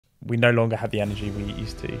we no longer had the energy we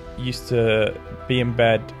used to. Used to be in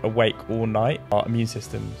bed awake all night. Our immune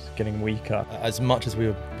system's getting weaker. As much as we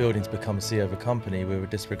were building to become a CEO of a company, we were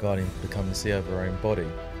disregarding becoming the CEO of our own body.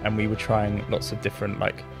 And we were trying lots of different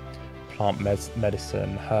like plant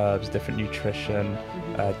medicine, herbs, different nutrition,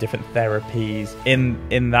 different therapies.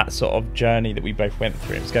 In that sort of journey that we both went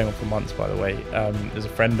through, it was going on for months, by the way, there's a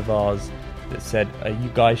friend of ours that said, you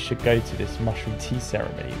guys should go to this mushroom tea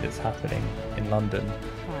ceremony that's happening in London.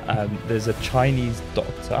 There's a Chinese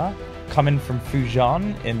doctor coming from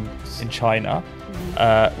Fujian in China,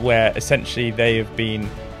 where essentially they have been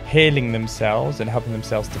healing themselves and helping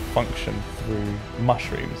themselves to function through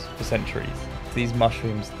mushrooms for centuries. These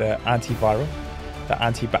mushrooms, they're antiviral, they're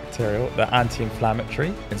antibacterial, they're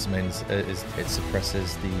anti-inflammatory. Its main is it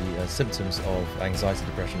suppresses the symptoms of anxiety,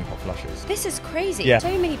 depression, hot flushes. This is crazy. Yeah.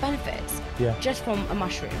 So many benefits just from a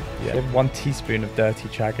mushroom. Yeah. 1 teaspoon of dirty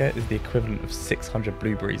chaga is the equivalent of 600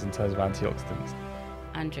 blueberries in terms of antioxidants.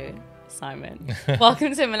 Andrew, Simon,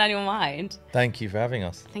 welcome to Millennial Mind. Thank you for having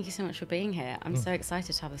us. Thank you so much for being here. I'm so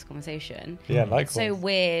excited to have this conversation. Yeah, likewise. It's so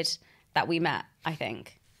weird that we met, I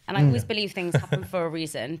think. And I always believe things happen for a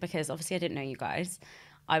reason, because obviously I didn't know you guys.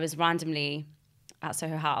 I was randomly at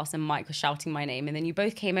Soho House and Mike was shouting my name, and then you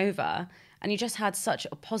both came over and you just had such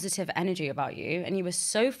a positive energy about you, and you were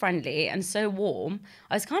so friendly and so warm.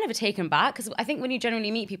 I was kind of taken back, because I think when you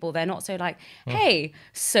generally meet people, they're not so like, hey,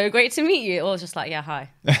 so great to meet you, or just like, yeah, hi.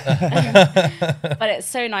 But it's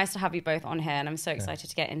so nice to have you both on here, and I'm so excited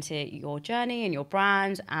to get into your journey and your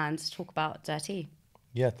brand and talk about DIRTEA.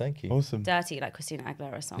 Yeah, thank you. Awesome. Dirty, like Christina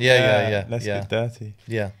Aguilera's song. Yeah. Let's get dirty.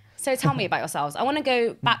 Yeah. So tell me about yourselves. I want to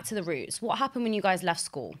go back to the roots. What happened when you guys left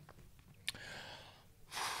school?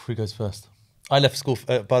 Who goes first? I left school.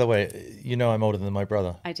 By the way, you know I'm older than my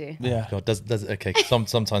brother. I do. Yeah. God, okay.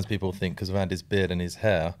 Sometimes people think because of Andy's beard and his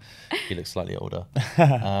hair, he looks slightly older.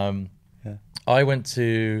 I went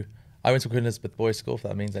to Queen Elizabeth Boys School, if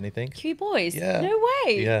that means anything. Kiwi Boys? Yeah. No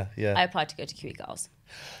way. Yeah. I applied to go to Kiwi Girls.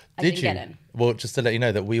 I Did didn't you? get in. Well, just to let you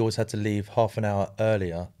know that we always had to leave half an hour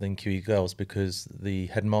earlier than QE girls because the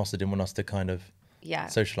headmaster didn't want us to kind of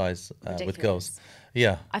socialise with girls.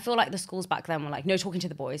 Yeah. I feel like the schools back then were like, no talking to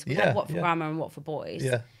the boys. We Yeah, had what for yeah. grammar and what for boys.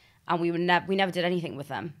 Yeah. And we never did anything with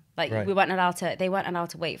them. Like they weren't allowed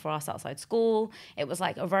to wait for us outside school. It was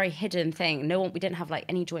like a very hidden thing. We didn't have like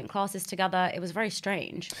any joint classes together. It was very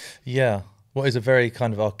strange. Yeah. What is a very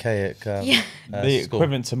kind of archaic the school.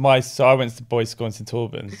 equivalent to so I went to boys' school in St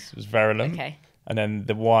Albans. It was Verulam. Okay. And then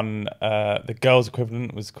the girls'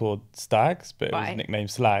 equivalent was called Stags, but it was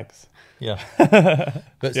nicknamed Slags. Yeah.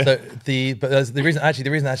 But the reason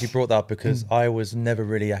I actually brought that up because I was never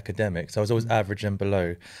really academic, so I was always average and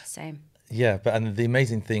below. Same. Yeah, and the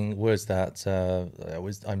amazing thing was that I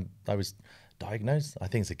was diagnosed. I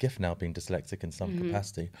think it's a gift now being dyslexic in some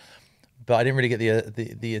capacity. But I didn't really get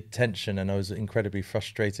the attention, and I was incredibly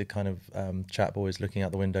frustrated, kind of chap, always looking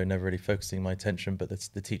out the window, never really focusing my attention. But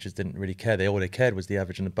the teachers didn't really care. All they cared was the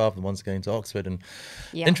average and above, the ones going to Oxford. And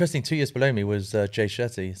interesting, 2 years below me was Jay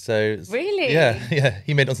Shetty. So really, yeah,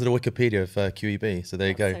 he made it onto the Wikipedia of QEB. So there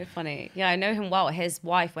you go. So funny. Yeah, I know him well. His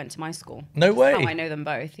wife went to my school. No way. That's how I know them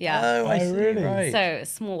both. Yeah. Oh, I see. Really? Right. So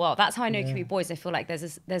small world. That's how I know QE Boys. I feel like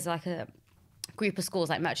there's like a group of schools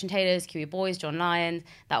like Merchant Taylors, QE Boys, John Lyons,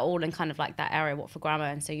 that all in kind of like that area, Watford Grammar,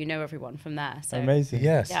 and so you know everyone from there. So amazing.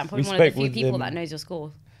 Yes. Yeah, I'm probably one of the few people that knows your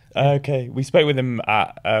school. Okay, we spoke with him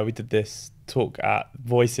at we did this talk at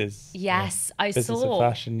Voices. Yes, I Business saw. of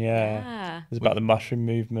Fashion. Yeah. It was about the mushroom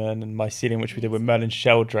movement and mycelium, which we did with Merlin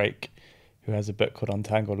Sheldrake, who has a book called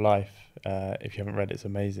Untangled Life. If you haven't read it, it's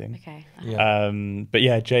amazing. Okay. Yeah. But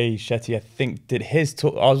yeah, Jay Shetty, I think, did his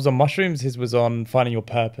talk. Ours was on mushrooms. His was on finding your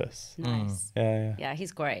purpose. Nice. Yeah,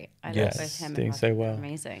 he's great. I love Yes. both him Doing and so Roger. well.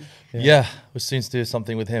 Amazing. Yeah, we're soon to do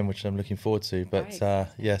something with him, which I'm looking forward to. But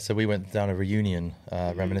Right. so we went down a reunion,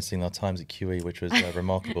 reminiscing our times at QE, which was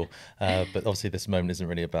remarkable. But obviously, this moment isn't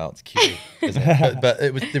really about QE, is it? But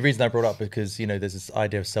it was the reason I brought up because there's this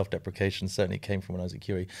idea of self-deprecation. Certainly came from when I was at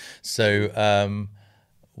QE. So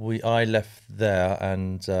I left there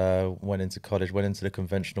and went into college, went into the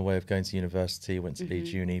conventional way of going to university, went to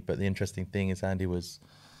Leeds Uni. But the interesting thing is, Andy was.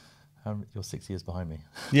 You're 6 years behind me.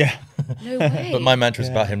 Yeah. No way. But my mantra is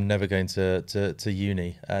about him never going to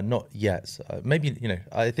uni. Not yet. Maybe,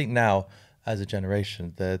 I think now as a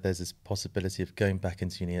generation, there's this possibility of going back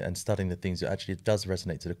into uni and studying the things that actually does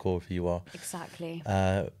resonate to the core of who you are. Exactly.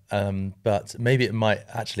 But maybe it might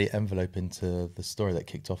actually envelope into the story that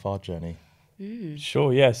kicked off our journey.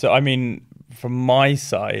 Sure, yeah. So, I mean, from my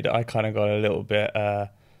side, I kind of got a little bit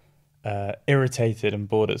irritated and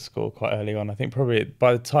bored at school quite early on. I think probably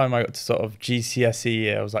by the time I got to sort of GCSE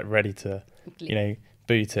year, I was like ready to,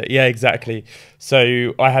 boot it. Yeah, exactly.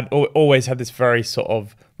 So I had always had this very sort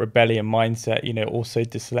of rebellion mindset, you know, also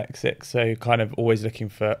dyslexic, so kind of always looking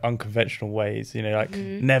for unconventional ways, you know, like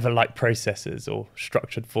never like processes or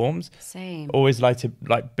structured forms. Same. Always like to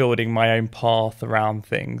like building my own path around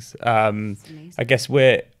things.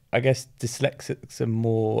 I guess dyslexics are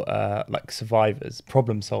more like survivors,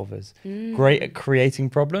 problem solvers, great at creating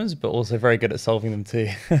problems, but also very good at solving them too.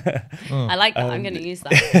 I like that. I'm going to use that.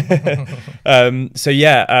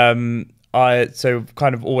 I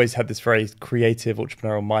kind of always had this very creative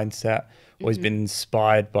entrepreneurial mindset, always been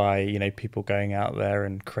inspired by, you know, people going out there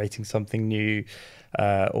and creating something new,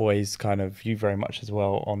 always kind of, you very much as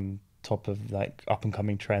well, on top of like up and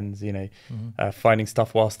coming trends, you know, finding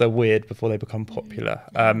stuff whilst they're weird before they become popular.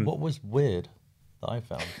 What was weird that I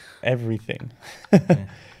found? Everything.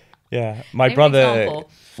 Yeah, Give me an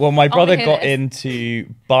example. my brother hear got this. into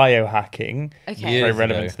biohacking. Okay. Very Years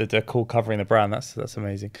relevant ago. to the cool covering the brand. That's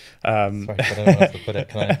amazing. Sorry, I don't know where else to put it.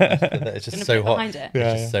 Can I? It's just Gonna so put it hot. behind it.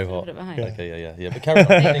 It's just so hot. Put it behind. Okay, yeah. But carry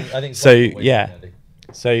on. I think So, it's yeah. handy.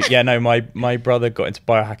 So yeah, no, my brother got into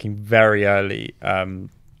biohacking very early,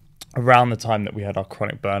 around the time that we had our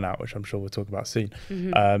chronic burnout, which I'm sure we'll talk about soon.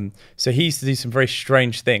 So he used to do some very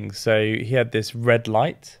strange things. So he had this red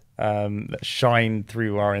light that shined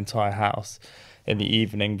through our entire house in the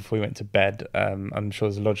evening before we went to bed. I'm sure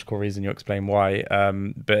there's a logical reason, you'll explain why,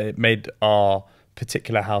 but it made our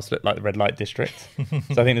particular house look like the red light district. So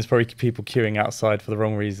I think there's probably people queuing outside for the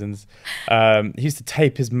wrong reasons. He used to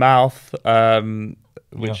tape his mouth,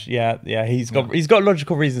 which he's got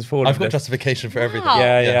logical reasons for all I've of got this. justification for everything. Wow.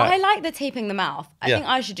 Yeah. I like the taping the mouth. I Yeah. think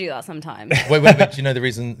I should do that sometimes. Wait. Do you know the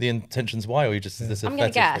reason, the intentions why, or you just is this a I'm gonna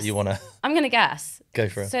fetish that guess. you want to I'm going to guess. go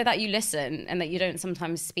for it? So that you listen and that you don't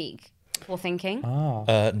sometimes speak before thinking. No,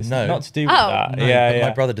 Not to do with Oh. that. No, yeah, but yeah.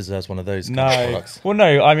 my brother deserves one of those kind of No. products. Well,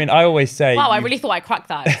 no. I mean, I always say. Wow, I you- really thought I cracked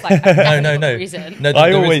that. It's like, no. Reason. No, I there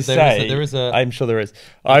is- always say. there is a. I'm sure there is.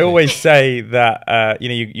 I always say that you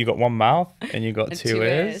know you got one mouth and you got And two two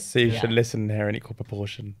ears, ears. so you Yeah. should listen here in equal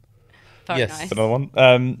proportion. Very Yes. nice. Another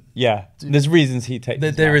one. Yeah. There's reasons he takes.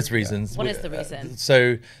 his There mouth. is reasons. What is the reason?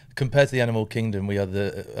 So compared to the animal kingdom, we are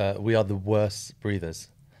the worst breathers.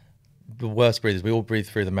 The worst breathers. We all breathe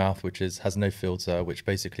through the mouth, which has no filter, which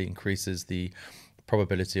basically increases the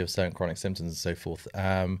probability of certain chronic symptoms and so forth.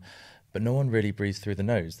 But no one really breathes through the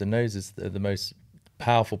nose. The nose is the most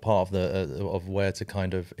powerful part of the of where to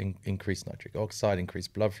kind of increase nitric oxide, increase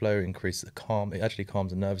blood flow, increase the calm. It actually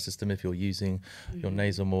calms the nervous system if you're using your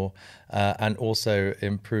nasal more, and also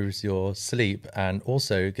improves your sleep and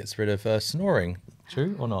also gets rid of snoring.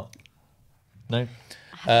 True or not? No.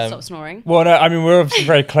 Stop snoring. Well, no, I mean, we're obviously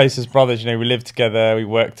very close as brothers. You know, we live together, we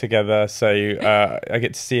work together, so I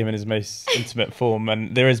get to see him in his most intimate form.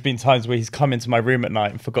 And there has been times where he's come into my room at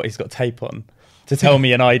night and forgot he's got tape on to tell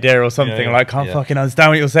me an idea or something. Yeah, Like, can't yeah. fucking understand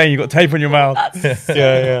what you're saying. You've got tape on your mouth. That's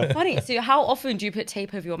Yeah. funny. So how often do you put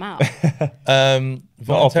tape over your mouth?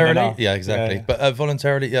 Voluntarily, enough. yeah, exactly. Yeah. But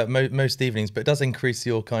voluntarily, yeah, most evenings. But it does increase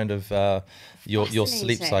your kind of your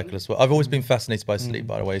sleep Fascinating. cycle as well. I've always been fascinated by sleep,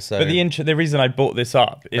 by the way. So But the reason I brought this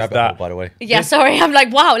up is rabbit that hole, by the way. Yeah, sorry. I'm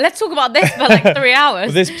like, wow, let's talk about this for like 3 hours.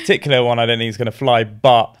 well, this particular one I don't think is going to fly,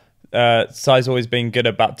 but Sai's always been good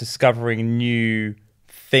about discovering new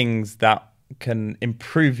things that can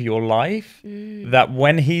improve your life, that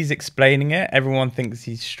when he's explaining it, everyone thinks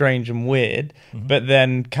he's strange and weird, but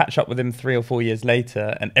then catch up with him 3 or 4 years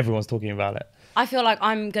later and everyone's talking about it. I feel like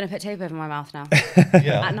I'm going to put tape over my mouth now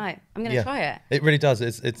Yeah, at night. I'm going to try it. It really does.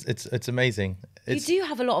 It's amazing. It's, You do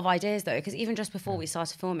have a lot of ideas though, because even just before we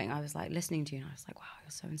started filming, I was like listening to you and I was like, wow, you're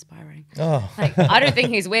so inspiring. oh, Like, I don't think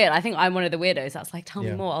he's weird. I think I'm one of the weirdos that's like, tell me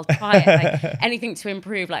Yeah. more, I'll try it. Like anything to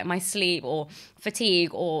improve like my sleep or fatigue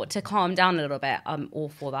or to calm down a little bit, I'm all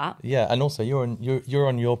for that. yeah, and also you're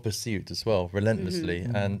on your pursuit as well, relentlessly,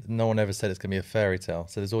 and no one ever said it's going to be a fairy tale.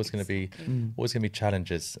 So there's always going to be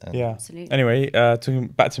challenges. And Yeah. Absolutely. Anyway, talking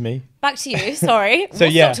back to me. Back to you. Sorry. So,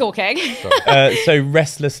 We'll yeah. stop talking. So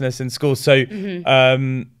restlessness in school. So,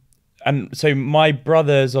 and so my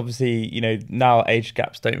brothers, obviously, you know, now age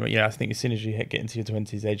gaps don't, you know, I think as soon as you get into your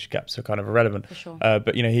 20s, age gaps are kind of irrelevant. For sure.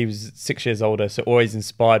 But, you know, he was 6 years older, so always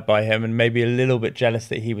inspired by him and maybe a little bit jealous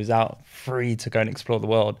that he was out free to go and explore the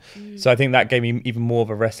world. So I think that gave me even more of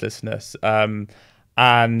a restlessness.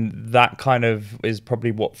 And that kind of is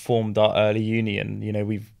probably what formed our early union. You know,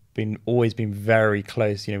 we've always been very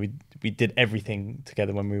close. You know, we did everything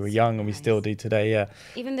together when we were young, and we still do today. Yeah,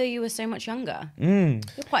 Even though you were so much younger. You're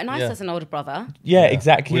quite nice Yeah. as an older brother. yeah,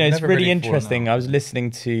 exactly. We've You know, it's never really really fallen interesting. out. I was listening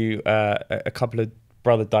to a couple of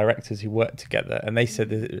brother directors who work together, and they said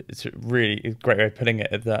that it's a really great way of putting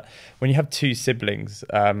it, that when you have two siblings,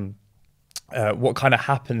 what kind of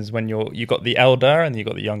happens when you got the elder and you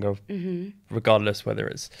got the younger, regardless whether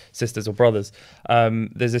it's sisters or brothers.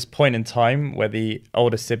 There's this point in time where the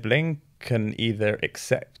older sibling can either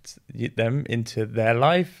accept them into their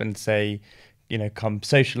life and say, you know, come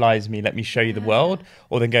socialize me, let me show you the world,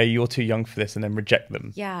 or then go, you're too young for this, and then reject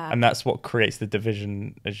them. Yeah. And that's what creates the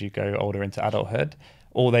division as you go older into adulthood.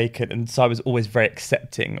 Or they could, and so I was always very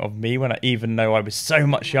accepting of me when even though I was so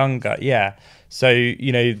much younger. Yeah. So,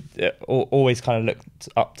 you know, always kind of looked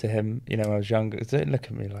up to him, you know, when I was younger. Don't look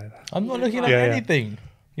at me like that. I'm not looking at anything.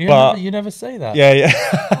 You never say that. Yeah, yeah.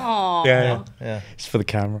 Aww. Yeah. It's for the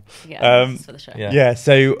camera. Yeah, it's for the show. Yeah.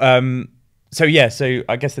 So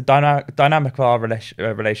I guess the dynamic of our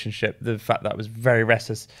relationship, the fact that I was very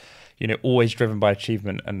restless, you know, always driven by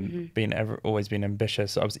achievement and always been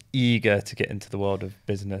ambitious. I was eager to get into the world of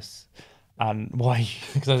business. And why?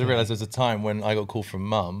 Because I realised there was a time when I got a call from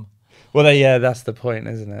Mum. Well, that's the point,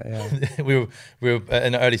 isn't it? Yeah. we were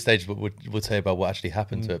in the early stages, but we'll tell you about what actually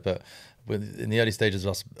happened to it. But in the early stages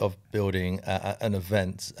of building an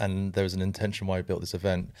event, and there was an intention why we built this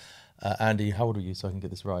event. Andy, how old were you, so I can get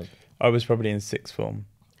this right? I was probably in sixth form.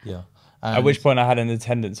 Yeah. At which point I had an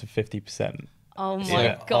attendance of 50%. Oh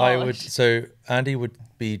my gosh. So Andy would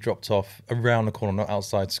be dropped off around the corner, not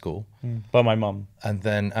outside school, By my mum. and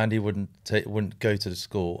then Andy wouldn't go to the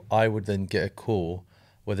school. I would then get a call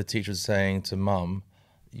where the teacher was saying to Mum,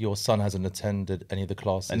 "Your son hasn't attended any of the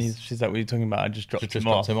classes." And she's like, "What are you talking about? I just dropped him dropped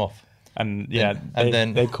off." him off. And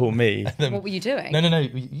then they call me. What were you doing? No, you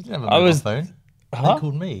didn't have a mobile phone. Huh? They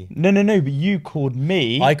called me. No, but you called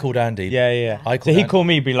me. I called Andy. Yeah. So he called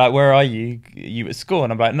me, be like, "Where are you? You at school?"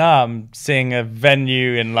 And I'm like, "Nah, I'm seeing a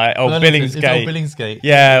venue in like Billingsgate." It's old Billingsgate.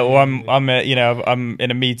 Yeah, or I'm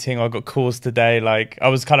in a meeting. I got calls today. Like I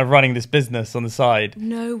was kind of running this business on the side.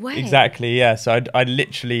 No way. Exactly. Yeah. So I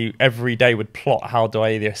literally every day would plot how do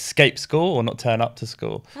I either escape school or not turn up to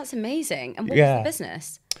school. That's amazing. And what was the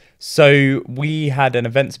business? So we had an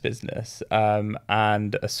events business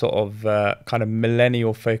and a sort of kind of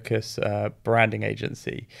millennial focus branding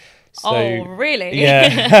agency. So, oh, really?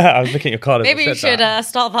 Yeah. I was looking at your card. Maybe you should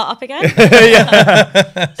start that up again.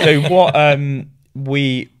 Yeah. So what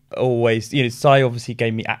we always, you know, Sai obviously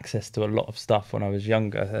gave me access to a lot of stuff when I was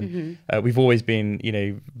younger. And we've always been, you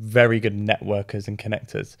know, very good networkers and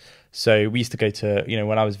connectors. So we used to go to, you know,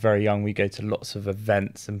 when I was very young, we go to lots of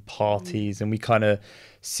events and parties and we kind of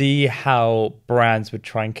see how brands would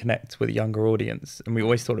try and connect with a younger audience. And we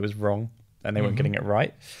always thought it was wrong and they weren't getting it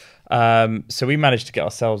right. So we managed to get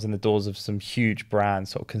ourselves in the doors of some huge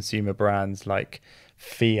brands, sort of consumer brands like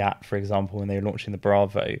Fiat, for example, when they were launching the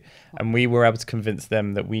Bravo. And we were able to convince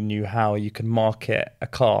them that we knew how you can market a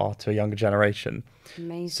car to a younger generation.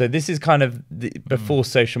 Amazing. So this is kind of before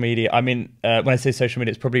social media. I mean, when I say social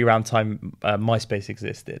media, it's probably around time MySpace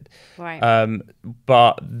existed. Right.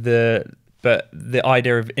 But the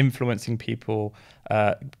idea of influencing people,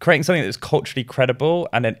 creating something that's culturally credible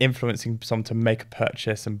and then influencing someone to make a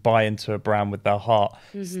purchase and buy into a brand with their heart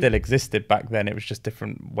still existed back then. It was just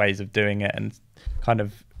different ways of doing it, and kind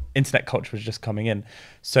of internet culture was just coming in.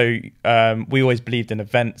 So we always believed in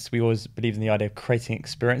events. We always believed in the idea of creating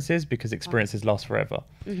experiences because experiences last forever.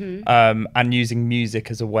 And using music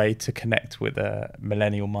as a way to connect with a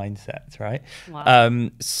millennial mindset, right? Wow.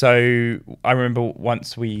 So I remember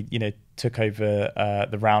once we, you know, took over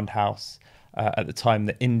the Roundhouse. At the time,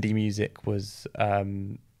 the indie music was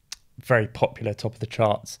very popular, top of the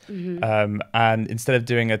charts. And instead of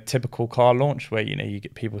doing a typical car launch where, you know, you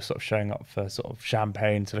get people sort of showing up for sort of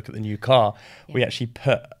champagne to look at the new car, we actually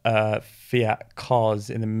put Fiat cars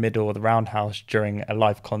in the middle of the Roundhouse during a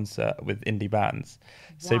live concert with indie bands.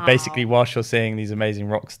 So basically, whilst you're seeing these amazing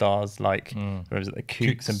rock stars like the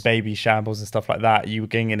Kooks and Baby Shambles and stuff like that, you were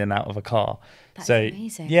getting in and out of a car. That's so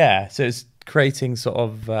amazing. Yeah, so it's creating sort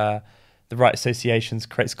of the right associations,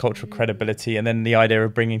 creates cultural credibility, and then the idea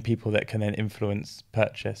of bringing people that can then influence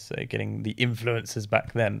purchase, so getting the influencers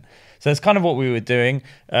back then. So that's kind of what we were doing,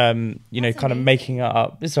 you know, kind of making it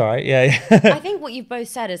up. It's all right, yeah. I think what you've both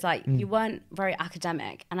said is like you weren't very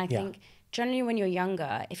academic, and I think generally when you're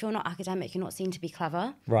younger, if you're not academic, you're not seen to be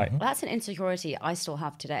clever. Right. Well, that's an insecurity I still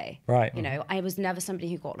have today. Right. You know, I was never somebody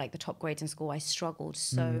who got like the top grades in school. I struggled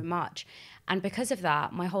so much. And because of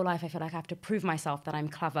that, my whole life, I feel like I have to prove myself that I'm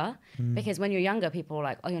clever. Because when you're younger, people are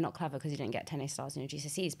like, oh, you're not clever because you didn't get 10 A stars in your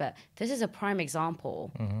GCSEs. But this is a prime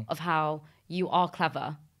example of how you are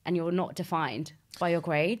clever and you're not defined by your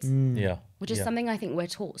grades. Which is something I think we're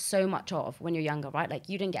taught so much of when you're younger, right? Like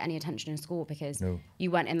you didn't get any attention in school because you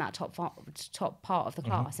weren't in that top part of the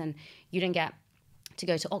class, and you didn't get to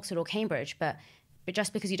go to Oxford or Cambridge. But But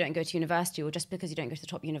just because you don't go to university or just because you don't go to the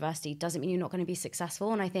top university doesn't mean you're not going to be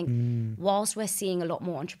successful. And I think whilst we're seeing a lot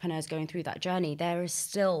more entrepreneurs going through that journey, there is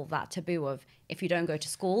still that taboo of if you don't go to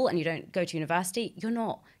school and you don't go to university, you're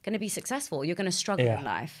not going to be successful. You're going to struggle in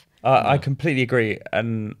life. I completely agree.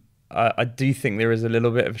 And I do think there is a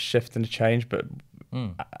little bit of a shift and a change, but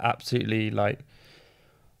absolutely like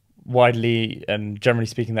widely and generally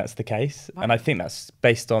speaking, that's the case. Right. And I think that's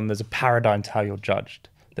based on there's a paradigm to how you're judged.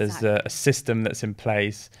 There's a system that's in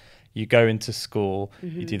place. You go into school,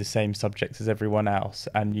 you do the same subjects as everyone else,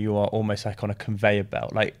 and you are almost like on a conveyor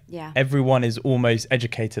belt. Like everyone is almost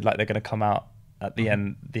educated like they're going to come out at the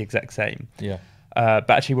end the exact same. Yeah. But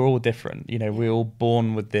actually we're all different. You know, we're all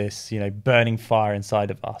born with this, you know, burning fire inside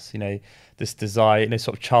of us, you know, this desire, you know,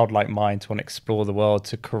 sort of childlike mind to want to explore the world,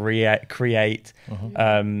 to create.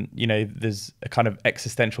 You know, there's a kind of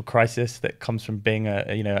existential crisis that comes from being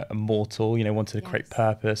a mortal, you know, wanting to create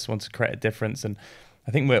purpose, wanting to create a difference. And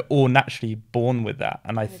I think we're all naturally born with that.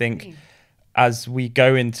 And I think as we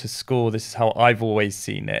go into school, this is how I've always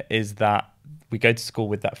seen it, is that we go to school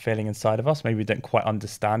with that feeling inside of us. Maybe we don't quite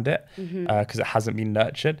understand it because it hasn't been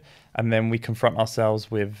nurtured. And then we confront ourselves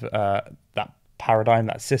with that paradigm,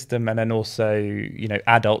 that system, and then also, you know,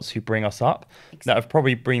 adults who bring us up that have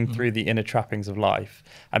probably been through the inner trappings of life,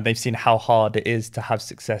 and they've seen how hard it is to have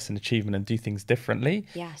success and achievement and do things differently.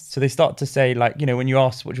 So they start to say, like, you know, when you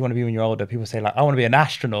ask what do you want to be when you're older, people say like, I want to be an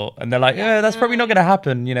astronaut, and they're like, yeah, that's probably not going to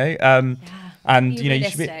happen, you know. And you know, you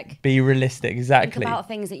should be realistic. Exactly. Think about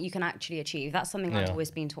things that you can actually achieve. That's something I've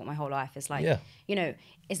always been taught my whole life. Is like, you know,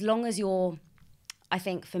 as long as you're, I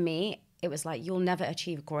think for me, it was like, you'll never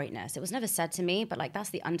achieve greatness. It was never said to me, but like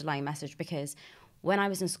that's the underlying message, because when I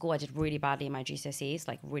was in school, I did really badly in my GCSEs,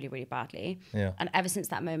 like really, really badly. And ever since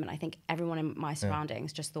that moment, I think everyone in my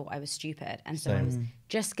surroundings just thought I was stupid. And so I was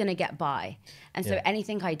just going to get by. And so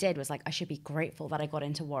anything I did was like, I should be grateful that I got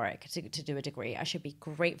into Warwick to do a degree. I should be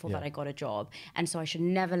grateful that I got a job. And so I should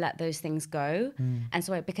never let those things go. And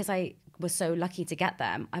so because I was so lucky to get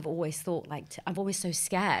them, I've always thought like, I'm always so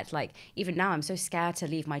scared. Like even now, I'm so scared to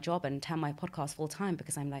leave my job and turn my podcast full time,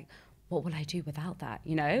 because I'm like, what will I do without that?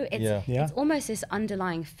 You know, it's almost this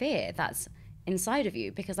underlying fear that's inside of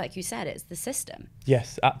you, because like you said, it's the system.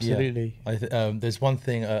 Yes, absolutely. There's one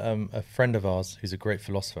thing, a friend of ours who's a great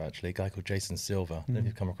philosopher, actually, a guy called Jason Silva. I don't know if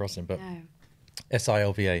you've come across him, but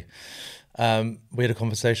Silva. We had a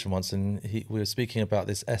conversation once, and we were speaking about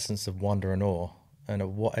this essence of wonder and awe, and at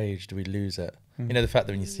what age do we lose it? You know, the fact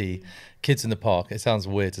that when you see kids in the park, it sounds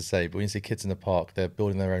weird to say, but when you see kids in the park, they're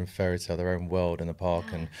building their own fairy tale, their own world in the park.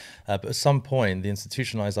 And but at some point, the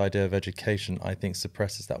institutionalized idea of education, I think,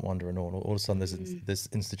 suppresses that wonder and awe. All of a sudden, there's this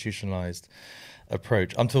institutionalized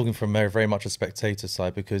approach. I'm talking from very much a spectator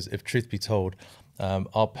side, because if truth be told,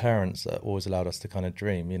 our parents always allowed us to kind of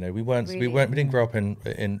dream. You know, we didn't grow up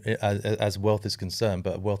as wealth is concerned,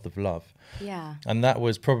 but a wealth of love. And that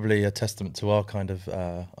was probably a testament to our kind of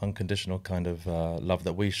unconditional kind of love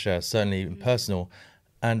that we share, certainly in personal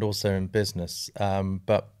and also in business.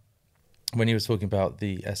 But when you were talking about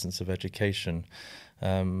the essence of education,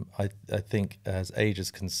 I think as age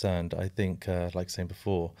is concerned, I think, like saying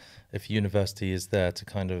before, if university is there to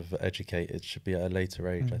kind of educate, it should be at a later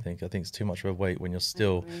age. I think it's too much of a wait when you're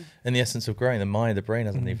still in the essence of growing. The brain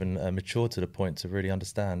hasn't even matured to the point to really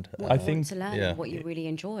understand. I think to learn what you really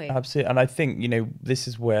enjoy. Absolutely. And I think, you know, this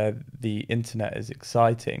is where the internet is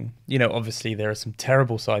exciting. You know, obviously there are some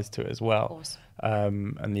terrible sides to it as well. Of course.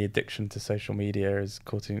 And the addiction to social media is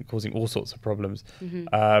causing all sorts of problems.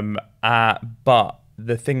 But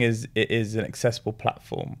the thing is, it is an accessible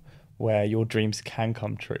platform where your dreams can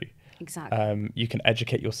come true. Exactly. You can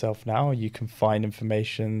educate yourself now. You can find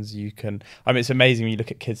informations. You can. I mean, it's amazing when you look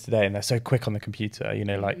at kids today, and they're so quick on the computer. You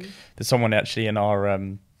know, like there's someone actually in our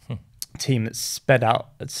team that sped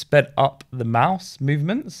up the mouse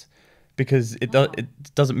movements, because it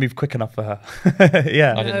doesn't move quick enough for her.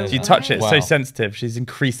 So you touch it, it's so sensitive. She's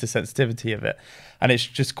increased the sensitivity of it, and it's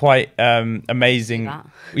just quite amazing.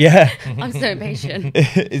 I'm so impatient.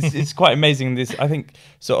 It's quite amazing. This, I think,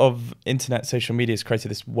 sort of internet, social media has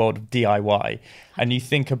created this world of DIY, and you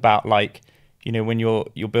think about, like, you know, when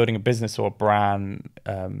you're building a business or a brand,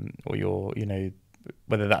 or you're, you know,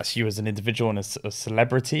 whether that's you as an individual and a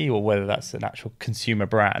celebrity, or whether that's an actual consumer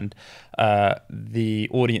brand, the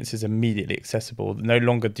audience is immediately accessible. No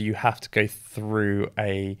longer do you have to go through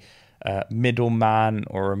a middleman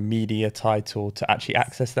or a media title to actually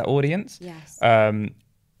access that audience.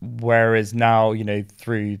 Whereas now, you know,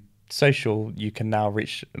 through social, you can now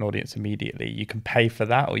reach an audience immediately. You can pay for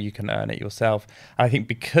that or you can earn it yourself. And I think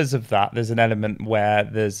because of that, there's an element where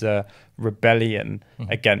there's a rebellion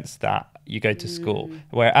against that. You go to school,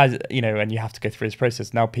 whereas, you know, and you have to go through this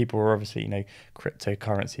process. Now people are obviously, you know,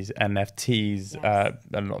 cryptocurrencies, NFTs,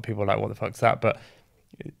 a lot of people are like, what the fuck's that? But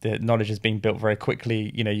the knowledge is being built very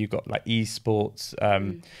quickly. You know, you've got like esports,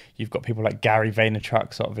 you've got people like Gary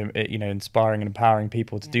Vaynerchuk sort of, you know, inspiring and empowering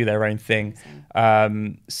people to do their own thing.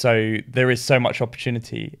 So there is so much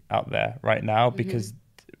opportunity out there right now because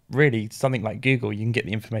really something like Google, you can get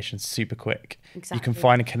the information super quick. You can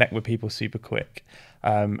find and connect with people super quick.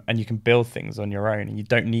 And you can build things on your own, and you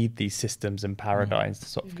don't need these systems and paradigms to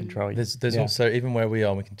sort of control you. There's also, even where we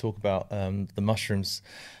are, we can talk about the mushrooms.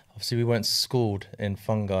 Obviously, we weren't schooled in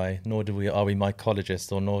fungi, nor are we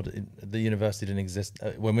mycologists, or nor the university didn't exist.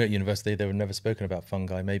 When we were at university, they were never spoken about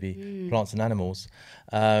fungi, maybe plants and animals.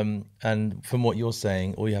 And from what you're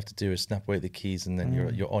saying, all you have to do is snap away the keys, and then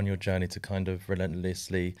you're on your journey to kind of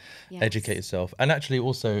relentlessly educate yourself. And actually,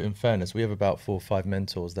 also, in fairness, we have about 4 or 5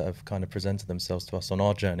 mentors that have kind of presented themselves to us on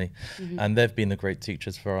our journey, and they've been the great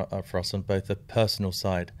teachers for us on both the personal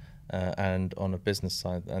side and on a business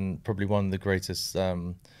side. And probably one of the greatest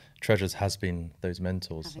treasures has been those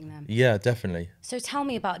mentors. Yeah, definitely. So tell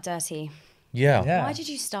me about DIRTEA. Yeah. Why did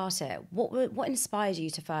you start it? What inspired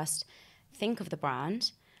you to first think of the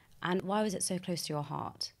brand, and why was it so close to your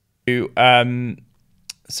heart? So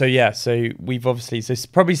we've obviously,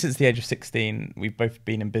 probably since the age of 16, we've both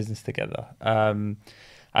been in business together.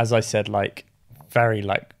 As I said, like very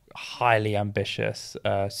like highly ambitious,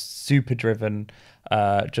 super driven,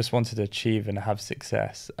 just wanted to achieve and have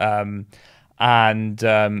success. And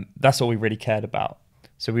that's all we really cared about.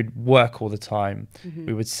 So we'd work all the time.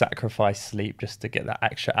 We would sacrifice sleep just to get that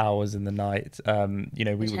extra hours in the night. You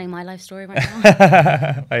know, You're telling my life story right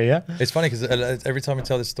now. Oh yeah, it's funny because every time we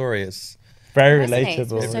tell this story, it's very resonates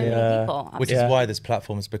with relatable. so many people. Which is why this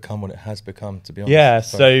platform has become what it has become, to be honest. Yeah.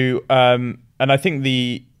 So and I think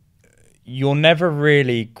you're never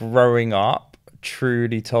really growing up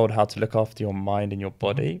truly told how to look after your mind and your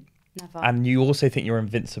body. Never. And you also think you're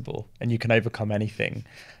invincible and you can overcome anything.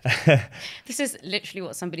 This is literally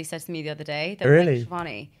what somebody said to me the other day. They Really? were like,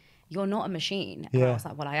 Shivani, you're not a machine. And I was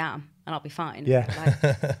like, well, I am, and I'll be fine. Yeah.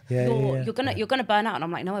 Like, you're gonna burn out. And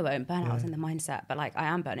I'm like, no, I won't. Burnout is in the mindset, but like I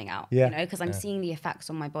am burning out. You know, because I'm seeing the effects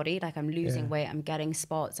on my body. Like I'm losing weight, I'm getting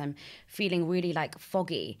spots, I'm feeling really like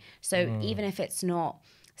foggy. So even if it's not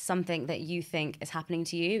something that you think is happening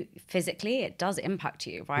to you physically, it does impact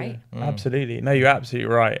you, right? Absolutely. No, you're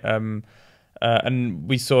absolutely right. And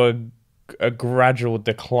we saw a gradual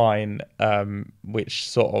decline, which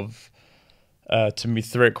sort of, to move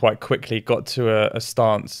through it quite quickly, got to a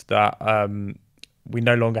stance that we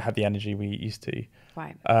no longer had the energy we used to.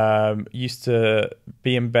 Right. Used to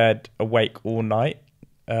be in bed awake all night,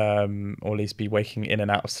 or at least be waking in and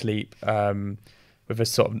out of sleep with a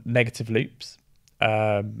sort of negative loops.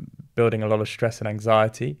 Building a lot of stress and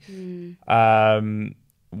anxiety. What?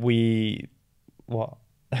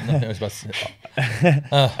 Nothing I was about to say.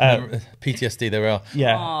 PTSD, there we are.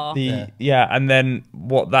 Yeah. And then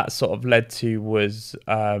what that sort of led to was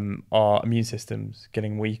our immune systems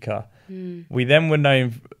getting weaker. We then were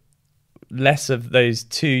known less of those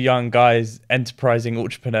 2 young guys, enterprising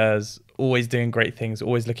entrepreneurs, always doing great things,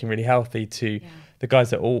 always looking really healthy, to the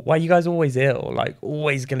guys that why are you guys always ill? Like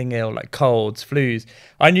always getting ill, like colds, flus.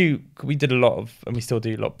 I knew we did a lot of, and we still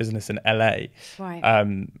do a lot of business in LA, right.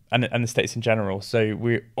 and the States in general. So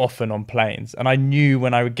we're often on planes, and I knew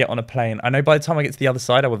when I would get on a plane, I know by the time I get to the other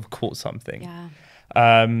side, I would have caught something.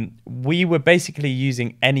 We were basically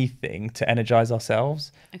using anything to energize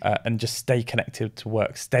ourselves, and just stay connected to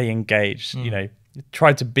work, stay engaged, you know,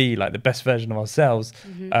 tried to be like the best version of ourselves,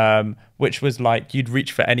 which was like you'd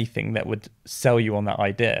reach for anything that would sell you on that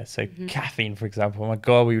idea. So caffeine, for example, oh my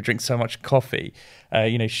God, we would drink so much coffee,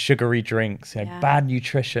 you know, sugary drinks, you know, bad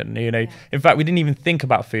nutrition, you know, in fact, we didn't even think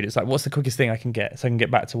about food. It's like, what's the quickest thing I can get so I can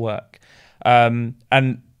get back to work?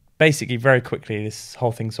 And basically very quickly, this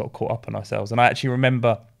whole thing sort of caught up on ourselves. And I actually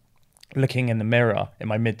remember looking in the mirror in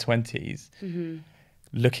my mid-20s,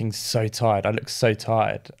 looking so tired. I looked so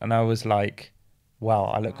tired. And I was like, wow,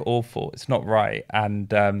 I look awful. It's not right.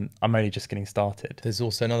 And I'm only just getting started. There's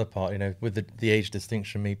also another part, you know, with the age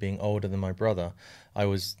distinction, me being older than my brother, I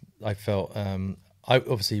felt,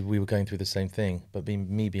 obviously we were going through the same thing, but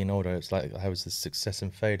me being older, it's like I was the success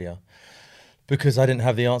and failure. Because I didn't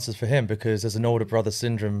have the answers for him, because as an older brother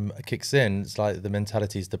syndrome kicks in, it's like the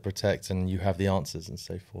mentality is to protect and you have the answers and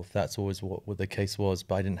so forth. That's always what the case was,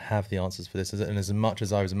 but I didn't have the answers for this. And as much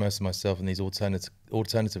as I was immersing myself in these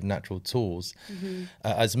alternative natural tools.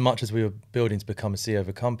 As much as we were building to become a CEO of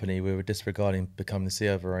a company, we were disregarding becoming the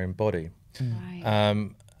CEO of our own body.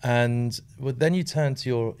 Right. And well, then you turn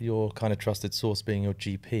to your kind of trusted source being your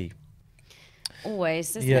GP.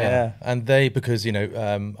 Always, isn't it? Yeah, and they, because you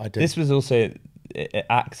know, I did. This was also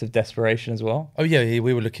acts of desperation as well. Oh yeah,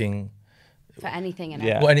 we were looking. For anything and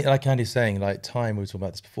Yeah. everything. Well, like Andy's saying, like time, we were talking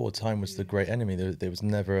about this before, time was the great enemy. There was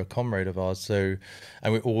never a comrade of ours. So,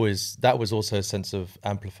 and that was also a sense of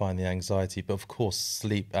amplifying the anxiety. But of course,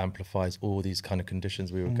 sleep amplifies all these kind of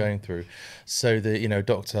conditions we were going through. So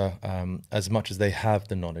doctor, as much as they have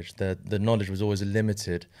the knowledge, the knowledge was always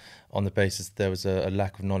limited on the basis there was a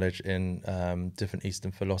lack of knowledge in different Eastern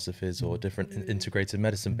philosophies or different integrated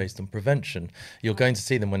medicine based on prevention. You're going to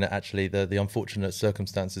see them when actually the unfortunate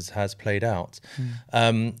circumstances has played out.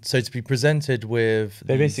 So to be presented with...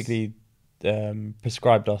 They basically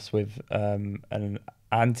prescribed us with an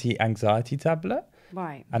anti-anxiety tablet,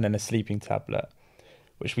 Right. and then a sleeping tablet,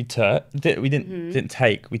 which we took. We didn't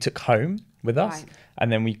take. We took home with us, Right.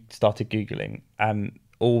 and then we started Googling, and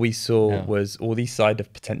all we saw was all these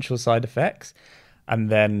potential side effects, and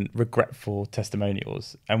then regretful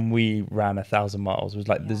testimonials. And we ran 1,000 miles. It was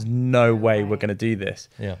like, there's no way we're going to do this.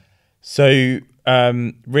 Yeah. So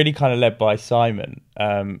really kind of led by Simon,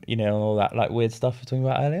 all that like weird stuff we were talking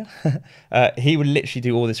about earlier. He would literally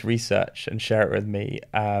do all this research and share it with me.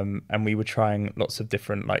 And we were trying lots of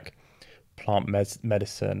different like plant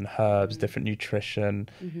medicine, herbs, different nutrition,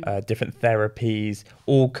 different therapies,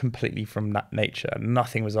 all completely from nature.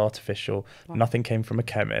 Nothing was artificial. Wow. Nothing came from a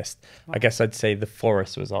chemist. Wow. I guess I'd say the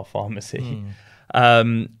forest was our pharmacy.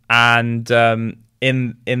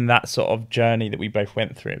 In that sort of journey that we both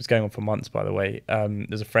went through, it was going on for months, by the way.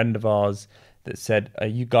 There's a friend of ours that said,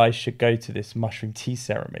 you guys should go to this mushroom tea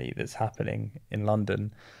ceremony that's happening in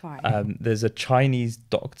London. Right. There's a Chinese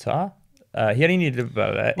doctor. He only needed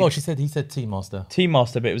about it. Well, he said tea master. Tea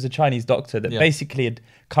master, but it was a Chinese doctor that basically had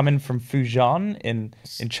come in from Fujian in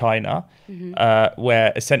China,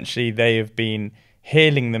 where essentially they have been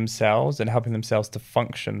healing themselves and helping themselves to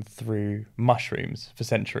function through mushrooms for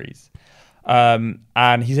centuries.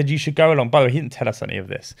 And he said you should go along. By the way, he didn't tell us any of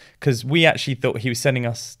this because we actually thought he was sending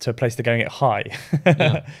us to a place to go and get high.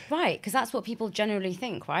 Right, because that's what people generally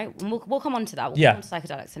think, right? And we'll come on to that. We'll come on to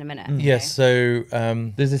psychedelics in a minute. Yes, so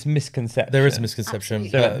There's this misconception. there is a misconception.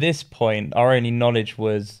 Absolutely. So at this point, our only knowledge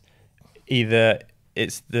was either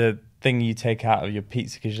it's the thing you take out of your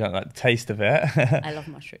pizza because you don't like the taste of it. I love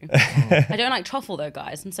mushrooms. I don't like truffle though,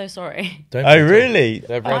 guys. I'm so sorry. Oh, really?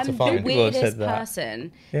 They're rare I'm to the find. People have weirdest said that.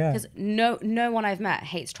 person Yeah. because no one I've met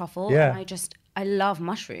hates truffle. Yeah. And I love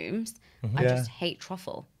mushrooms. I Yeah. just hate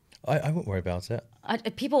truffle. I wouldn't worry about it.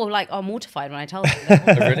 People are mortified when I tell them.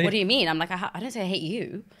 Like, Really? What do you mean? I'm like, I don't say I hate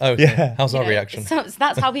you. Oh, okay. Yeah. How's our You know, reaction? So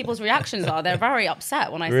that's how people's reactions are. They're very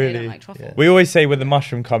upset when I say I don't like truffle. We always say we're the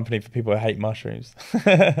mushroom company for people who hate mushrooms.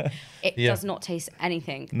 It does not taste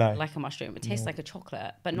anything No. like a mushroom. It tastes like a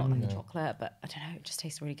chocolate, but not like a chocolate. But I don't know. It just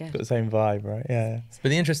tastes really good. Got the same vibe, right? Yeah. But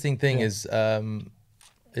the interesting thing is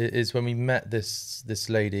when we met this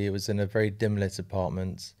lady, it was in a very dim lit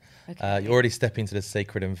apartment. Okay. You're already stepping into this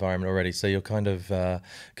sacred environment already, so you're kind of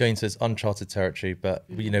going to this uncharted territory. But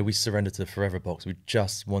we surrendered to the forever box. We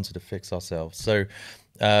just wanted to fix ourselves. So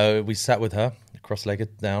we sat with her,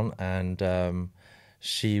 cross-legged down, and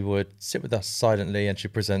she would sit with us silently, and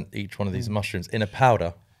she'd present each one of these mushrooms in a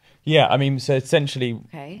powder. Yeah, I mean, so essentially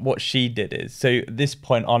Okay. what she did is, so at this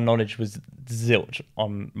point our knowledge was zilch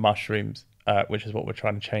on mushrooms, which is what we're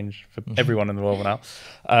trying to change for everyone in the world now.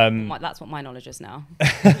 That's what my knowledge is now.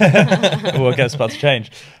 Well, I guess it's about to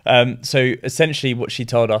change. So essentially what she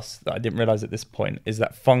told us that I didn't realize at this point is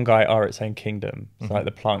that fungi are its own kingdom. It's like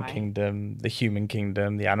the plant Right. kingdom, the human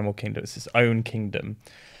kingdom, the animal kingdom. It's its own kingdom.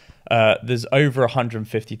 There's over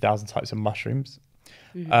 150,000 types of mushrooms.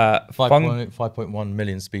 5.1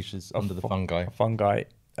 million species under the fungi. Fungi.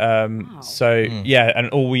 Wow. So yeah, and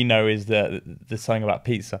all we know is that there's something about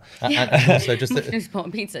pizza. And also just Mushrooms put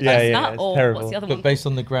on pizza. Yeah, That's yeah, that, it's or terrible. what's the other but one? based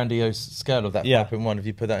on the grandiose scale of that Yeah. 5.1, if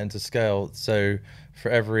you put that into scale, so for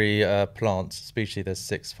every plant species, there's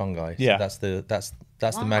 6 fungi. Yeah. So that's the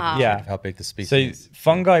Wow. magnitude Yeah. of how big the species So is.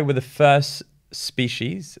 fungi were the first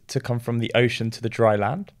species to come from the ocean to the dry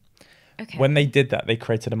land. Okay. When they did that, they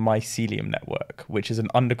created a mycelium network, which is an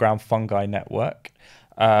underground fungi network.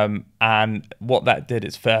 And what that did,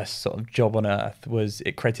 its first sort of job on Earth, was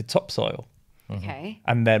it created topsoil Okay.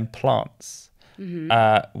 and then plants.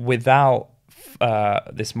 Without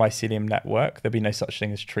this mycelium network, there'd be no such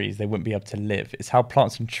thing as trees. They wouldn't be able to live. It's how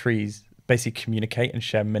plants and trees basically communicate and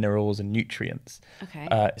share minerals and nutrients. Okay.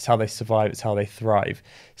 It's how they survive. It's how they thrive.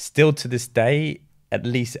 Still to this day, at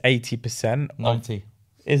least 80%. 90.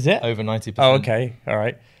 Is it? Over 90%. Oh, okay. All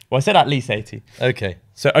right. Well, I said at least 80. Okay.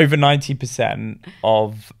 So over 90%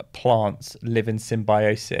 of plants live in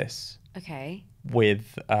symbiosis Okay.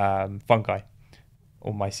 with fungi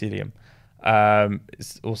or mycelium.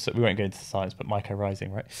 It's also, we won't go into the science, but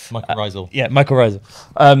mycorrhizing, right? Mycorrhizal. Yeah, mycorrhizal.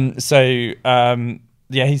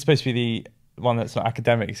 Yeah, he's supposed to be the one that's not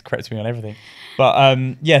academic. He's correcting me on everything. But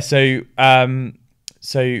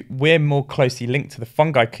so we're more closely linked to the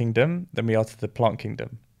fungi kingdom than we are to the plant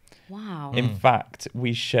kingdom. Wow. In fact,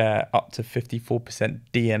 we share up to 54%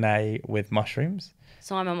 DNA with mushrooms.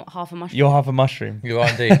 So I'm half a mushroom. You're half a mushroom. You are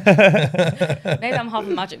indeed. Maybe I'm half a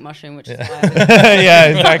magic mushroom, which is why. Yeah,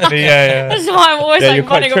 exactly. Yeah. This is why I'm always Yeah, you're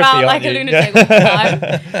like running quite trippy, around like a aren't you? lunatic all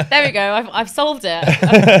the time. There we go. I've solved it.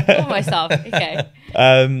 I've solved myself. Okay.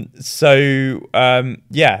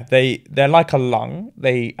 Yeah, they're like a lung.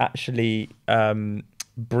 They actually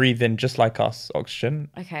breathe in just like us, oxygen,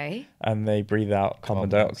 Okay. and they breathe out carbon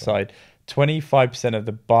dioxide. 25% of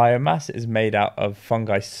the biomass is made out of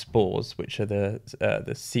fungi spores, which are the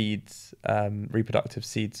seeds, reproductive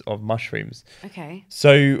seeds of mushrooms. Okay.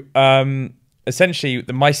 So essentially,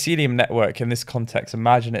 the mycelium network in this context,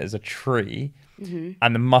 imagine it as a tree,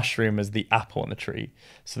 and the mushroom as the apple on the tree.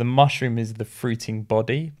 So the mushroom is the fruiting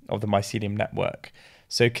body of the mycelium network.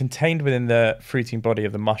 So contained within the fruiting body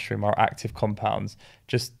of the mushroom are active compounds.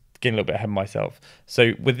 Just getting a little bit ahead of myself.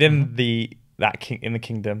 So within in the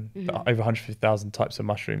kingdom, over 150,000 types of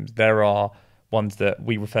mushrooms, there are ones that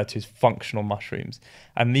we refer to as functional mushrooms.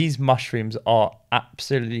 And these mushrooms are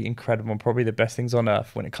absolutely incredible and probably the best things on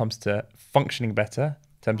earth when it comes to functioning better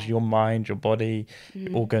in terms of your mind, your body,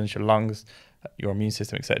 your organs, your lungs, your immune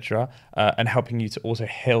system, etc., and helping you to also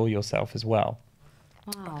heal yourself as well.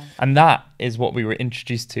 Wow. And that is what we were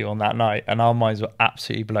introduced to on that night, and our minds were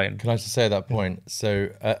absolutely blown. Can I just say at that point? So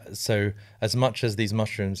as much as these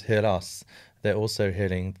mushrooms heal us, they're also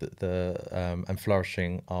healing and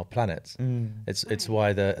flourishing our planet. It's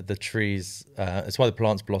why the trees, it's why the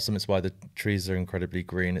plants blossom. It's why the trees are incredibly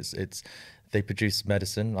green. They produce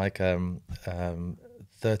medicine. Like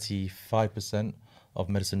 35% of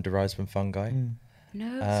medicine derives from fungi.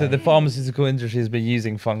 No. So the pharmaceutical industry has been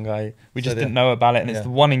using fungi. We just didn't know about it, and it's the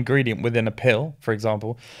one ingredient within a pill, for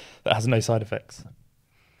example, that has no side effects.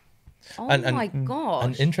 Oh And my gosh.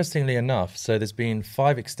 And interestingly enough, so there's been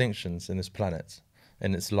 5 extinctions in this planet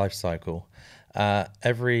in its life cycle.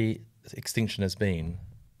 Every extinction has been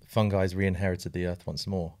fungi's re-inherited the earth once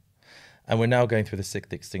more, and we're now going through the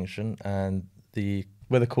 6th extinction, and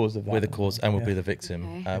We're the cause of that. we're the cause and we'll be the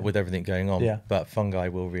victim with everything going on. Yeah. But fungi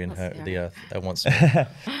will re-inherit the earth once more.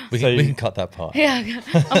 we can cut that part. Yeah.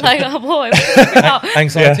 I'm like, oh boy. What are we talking about?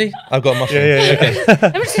 Anxiety? I've got a mushroom. Okay.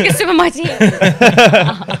 Let me just take a sip of my tea.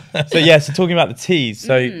 So talking about the teas.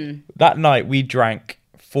 So that night we drank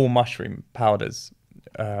 4 mushroom powders.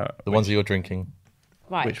 The ones that you're drinking.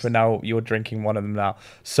 Right. Which you're drinking one of them now.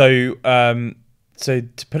 So to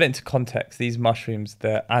put it into context, these mushrooms,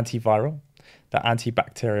 they're antiviral, they're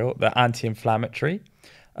antibacterial, they're anti-inflammatory.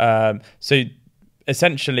 So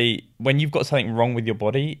essentially, when you've got something wrong with your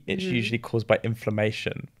body, it's usually caused by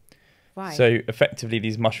inflammation. Right. So effectively,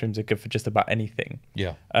 these mushrooms are good for just about anything.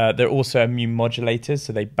 Yeah. They're also immune modulators,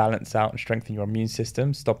 so they balance out and strengthen your immune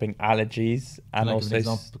system, stopping allergies and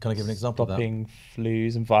Can I give an example of that? stopping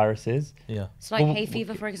flus and viruses. Yeah. So like hay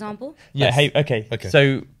fever, for example? Yeah. Yes. Okay.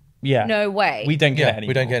 So yeah. No way. We don't get it anymore.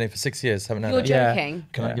 We don't get it for 6 years. Haven't had You're it. joking.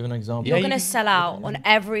 Can I give an example? Yeah, You're you going to can- sell out on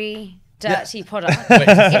every dirty product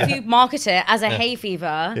if you market it as a hay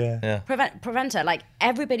fever Yeah. preventer. Like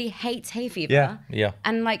everybody hates hay fever. Yeah.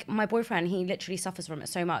 And like my boyfriend, he literally suffers from it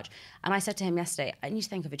so much. And I said to him yesterday, I need to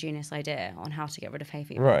think of a genius idea on how to get rid of hay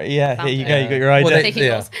fever. Right. Yeah. Found Here you it. go. You got your Well, idea. Thank you,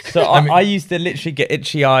 girls. So I used to literally get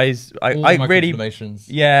itchy eyes. I really,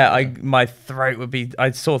 Microinflammations. my throat would be,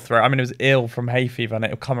 I'd sore throat. I mean, it was ill from hay fever and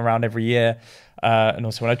it would come around every year. And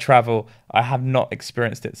also when I travel, I have not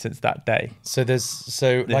experienced it since that day.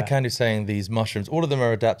 Like Andy's saying, these mushrooms, all of them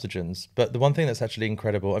are adaptogens. But the one thing that's actually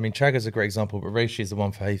incredible, I mean, chaga is a great example, but reishi is the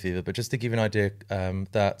one for hay fever. But just to give you an idea,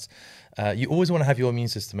 that you always want to have your immune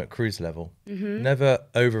system at cruise level. Never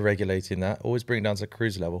over-regulating that. Always bring it down to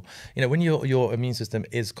cruise level. You know, when your immune system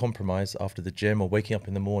is compromised after the gym or waking up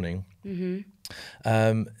in the morning,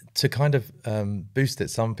 to kind of boost it,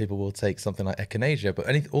 some people will take something like echinacea, but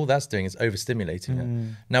all that's doing is overstimulating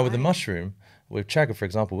it. Now with the mushroom, with chaga, for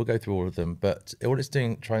example, we'll go through all of them, but all it's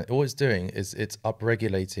doing is it's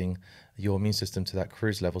upregulating your immune system to that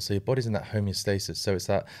cruise level. So your body's in that homeostasis. So it's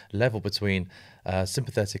that level between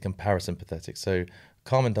sympathetic and parasympathetic. So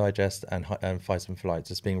calm and digest, and fight and flight,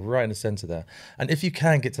 just being right in the center there. And if you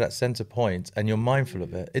can get to that center point and you're mindful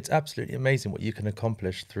of it, it's absolutely amazing what you can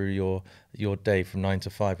accomplish through your day from 9 to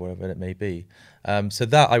 5, whatever it may be. So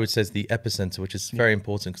that, I would say, is the epicenter, which is very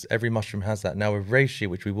important, because every mushroom has that. Now with reishi,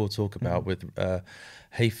 which we will talk about with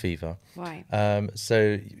hay fever, Right.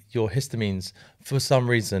 so your histamines for some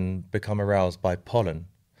reason become aroused by pollen.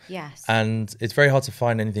 Yes. And it's very hard to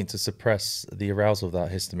find anything to suppress the arousal of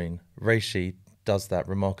that histamine. Reishi does that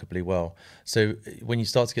remarkably well. So when you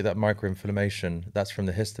start to get that microinflammation, that's from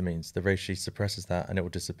the histamines. The reishi suppresses that, and it will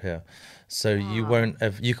disappear. So you won't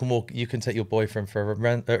have, you can take your boyfriend for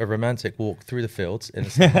a romantic walk through the fields in the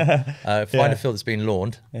summer, find a field that's been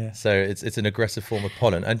lawned. So it's an aggressive form of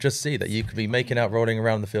pollen, and just see that you could be making out rolling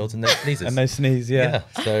around the fields and no sneezes. And no sneeze,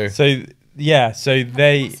 So so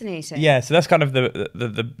they Fascinating. so that's kind of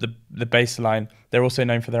the baseline. They're also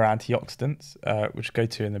known for their antioxidants, which we'll go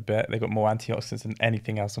to in a bit. They've got more antioxidants than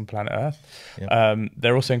anything else on planet Earth.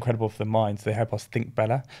 They're also incredible for the mind. So they help us think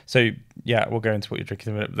better. So we'll go into what you're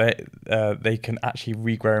drinking in a minute. They can actually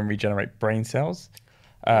regrow and regenerate brain cells.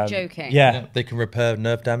 You're joking. Yeah. they can repair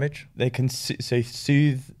nerve damage. They can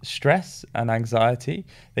soothe stress and anxiety.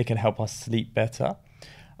 They can help us sleep better.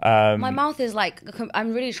 My mouth is like,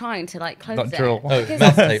 I'm really trying to like close Not it. drill. Oh, Because-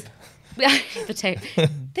 mouth tape. the tape.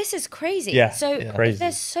 This is crazy. Yeah, So crazy.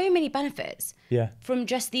 there's so many benefits Yeah. from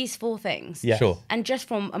just these 4 things. Yeah. Sure. And just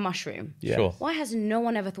from a mushroom. Yeah. Sure. Why has no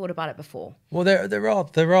one ever thought about it before? Well, there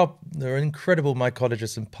are incredible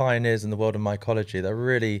mycologists and pioneers in the world of mycology that are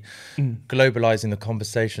really globalizing the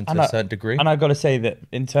conversation to a certain degree. And I've got to say that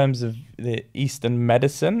in terms of the Eastern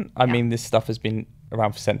medicine, I mean, this stuff has been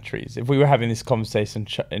around for centuries. If we were having this conversation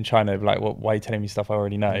in China, like, well, why are you telling me stuff I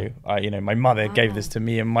already know? My mother gave this to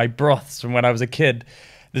me in my broths from when I was a kid.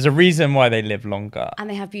 There's a reason why they live longer. And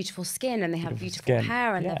they have beautiful skin and they have beautiful skin.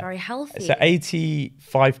 hair and Yeah. they're very healthy. So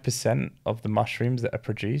 85% of the mushrooms that are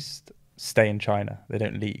produced stay in China. They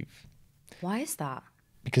don't leave. Why is that?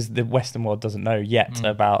 Because the Western world doesn't know yet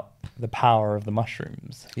about the power of the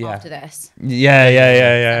mushrooms. After this. Yeah,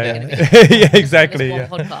 exactly. This Yeah.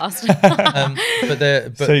 one podcast.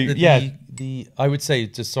 I would say,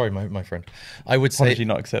 just sorry, my friend. I would say Apology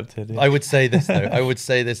not accepted. Yeah. I would say this though. I would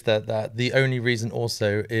say this that the only reason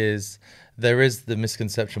also is there is the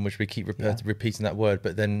misconception, which we keep repeating that word,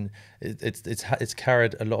 but then it's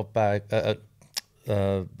carried a lot of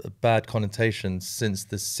bad connotations since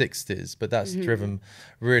the 60s, but that's driven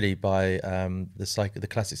really by the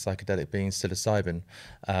classic psychedelic being psilocybin,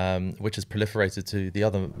 which has proliferated to the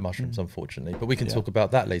other mushrooms, unfortunately. But we can talk about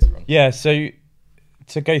that later on. Yeah, so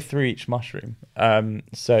to go through each mushroom, I'll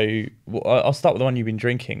start with the one you've been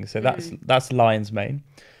drinking. So that's lion's mane.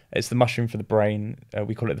 It's the mushroom for the brain.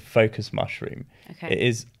 We call it the focus mushroom. Okay. It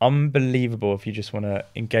is unbelievable if you just want to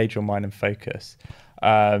engage your mind and focus.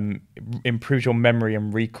 Improves your memory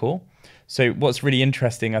and recall. So what's really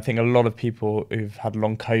interesting, I think a lot of people who've had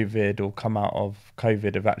long COVID or come out of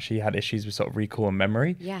COVID have actually had issues with sort of recall and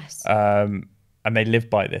memory. Yes. And they live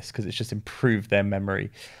by this because it's just improved their memory.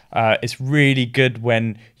 It's really good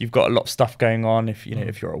when you've got a lot of stuff going on. If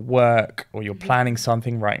if you're at work or you're planning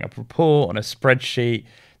something, writing up a report on a spreadsheet,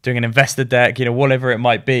 doing an investor deck, whatever it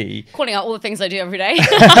might be. Calling out all the things I do every day.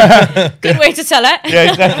 Good way to sell it. Yeah,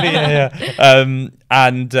 exactly.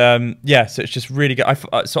 So it's just really good.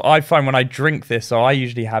 I find when I drink this, so I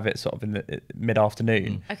usually have it sort of in the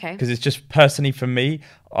mid-afternoon. Okay. Because it's just personally for me,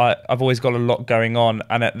 I've always got a lot going on,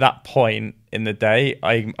 and at that point in the day,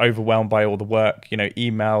 I'm overwhelmed by all the work,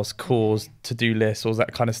 emails, calls, to-do lists, all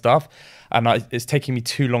that kind of stuff. And it's taking me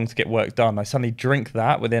too long to get work done. I suddenly drink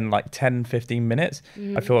that within like 10, 15 minutes.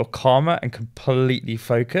 I feel calmer and completely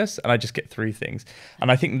focused, and I just get through things. And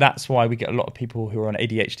I think that's why we get a lot of people who are on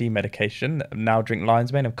ADHD medication that now drink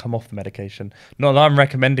lion's mane and come off the medication. Not that I'm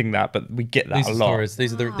recommending that, but we get that These a are lot. stories.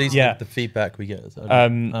 These are the feedback we get.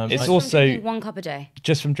 It's also Drinking 1 cup a day.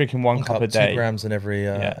 just from drinking one cup a day. 2 grams in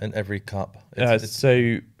every cup.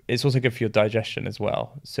 So it's also good for your digestion as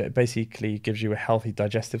well. So it basically gives you a healthy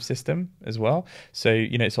digestive system as well. So,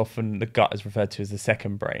 it's often the gut is referred to as the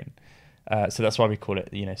second brain. So that's why we call it,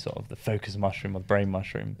 sort of the focus mushroom or the brain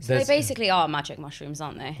mushroom. So they basically are magic mushrooms,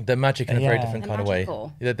 aren't they? They're magic in a very different kind of way.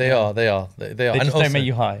 Yeah, they are. They are. They and just also, don't make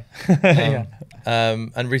you high.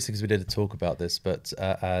 and recently, because we did a talk about this, but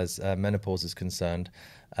as menopause is concerned,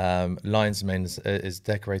 lion's mane is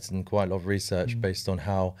decorated in quite a lot of research based on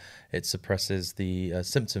how it suppresses the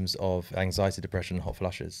symptoms of anxiety, depression, hot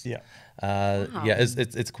flushes. Yeah.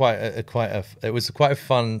 It's quite a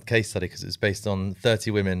fun case study because it's based on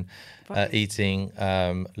 30 women Right. eating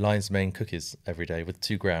lion's mane cookies every day with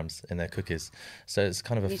 2 grams in their cookies. So it's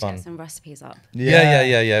kind of We a need to fun. get some recipes up.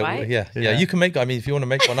 Yeah. Right? Yeah. You can make. I mean, if you want to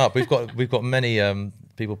make one up, we've got many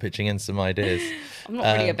people pitching in some ideas. I'm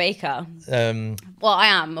not really a baker. Well, I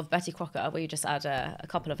am of Betty Crocker, where you just add a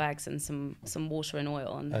couple of eggs and some water and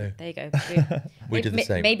oil, and there you go. We do the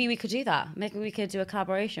same. Maybe we could do that. Maybe we could do a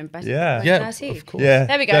collaboration. Betty Yeah. Crocker Yeah, and Dirty. of course. Yeah.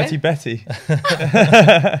 There we go. Dirty Betty.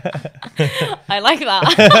 I like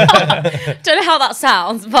that. Don't know how that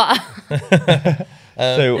sounds, but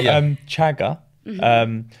chaga.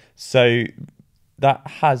 So that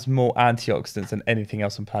has more antioxidants than anything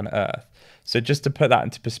else on planet Earth. So just to put that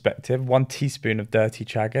into perspective, 1 teaspoon of dirty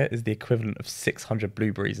chaga is the equivalent of 600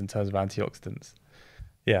 blueberries in terms of antioxidants.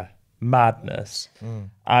 Yeah, madness.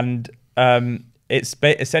 And it's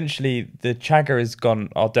essentially the chaga has gone,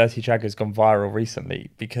 our dirty chaga has gone viral recently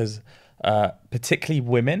because particularly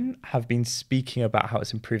women have been speaking about how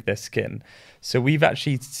it's improved their skin. So we've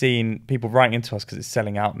actually seen people writing into us because it's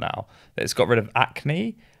selling out now that it's got rid of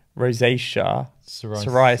acne, rosacea,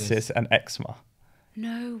 psoriasis and eczema.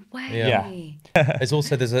 no way. Yeah. It's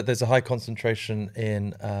also there's a high concentration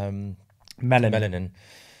in melanin.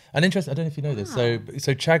 And interesting, I don't know if you know this. So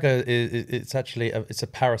chaga it's actually it's a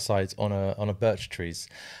parasite on a birch trees,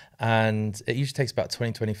 and it usually takes about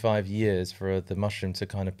 20-25 years for the mushroom to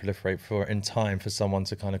kind of proliferate in time for someone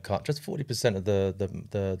to kind of cut just 40% of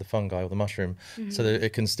the fungi or the mushroom, so that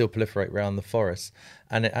it can still proliferate around the forest,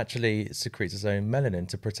 and it actually secretes its own melanin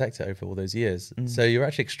to protect it over all those years. So you're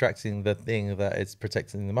actually extracting the thing that it's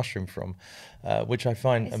protecting the mushroom from, which I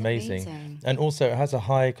find amazing. And also it has a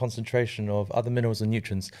high concentration of other minerals and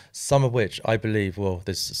nutrients, some of which I believe, well,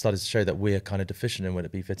 there's studies to show that we're kind of deficient in, whether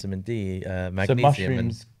it be vitamin D, magnesium. So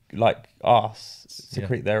mushrooms, like us,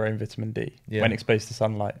 secrete their own vitamin D when exposed to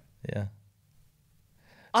sunlight. Yeah.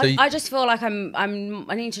 I just feel like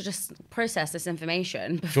I need to just process this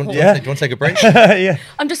information. Do you want to take a break? Yeah.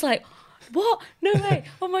 I'm just like, what? No way.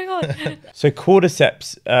 Oh my God. So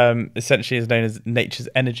cordyceps essentially is known as nature's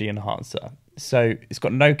energy enhancer. So it's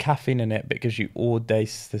got no caffeine in it, but it gives you all day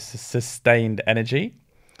sustained energy.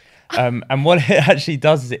 And what it actually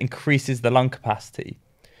does is it increases the lung capacity,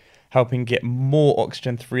 helping get more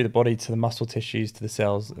oxygen through the body to the muscle tissues, to the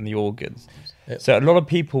cells and the organs. So a lot of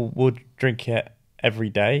people would drink it every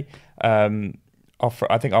day. I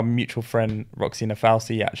think our mutual friend Roxina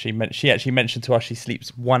Falsi actually mentioned to us she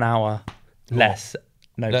sleeps 1 hour less.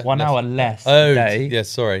 No, 1 hour less a day. Yeah,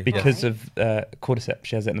 sorry. Because of cordyceps.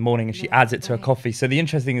 She has it in the morning and she adds it to her coffee. So the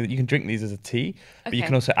interesting thing is that you can drink these as a tea, but you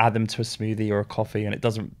can also add them to a smoothie or a coffee, and it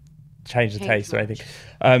doesn't change the taste or anything.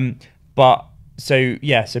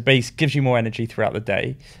 So base gives you more energy throughout the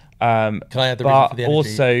day. Can I add the reason for the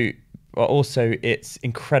energy? Also, it's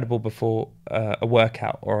incredible before a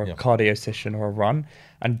workout or a cardio session or a run.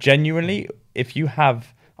 And genuinely, if you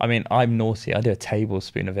have, I mean, I'm naughty. I do a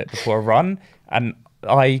tablespoon of it before a run, and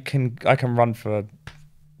I can run for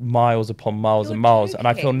miles upon miles and miles, and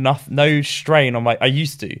I feel no strain on my. I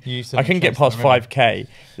used to. I couldn't get past 5K.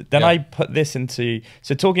 Then I put this into.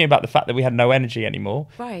 So talking about the fact that we had no energy anymore.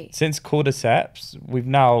 Right. Since cordyceps, we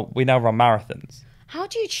now run marathons. How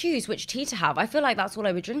do you choose which tea to have? I feel like that's all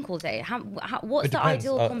I would drink all day. What's the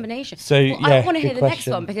ideal combination? I want to hear the next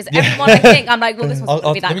one, because everyone I think, I'm like, well, this one's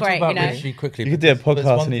going to be that great, you know? Really quickly, you could do a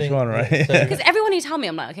podcast on each one, right? Because everyone you tell me,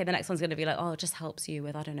 I'm like, okay, the next one's going to be like, oh, it just helps you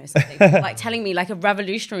with, I don't know, something. Like telling me like a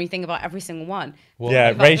revolutionary thing about every single one. Well,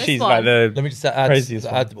 yeah, Reishi's like the Let me just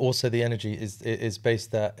add also the energy is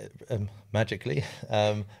based that magically.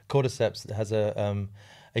 Cordyceps has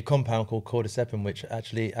a compound called cordycepin, which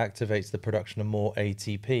actually activates the production of more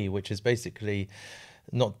ATP, which is basically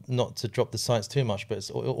not to drop the science too much, but it's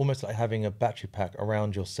almost like having a battery pack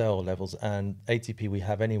around your cell levels. And ATP we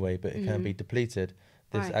have anyway, but it can be depleted.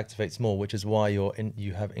 This activates more, which is why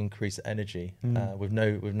you have increased energy with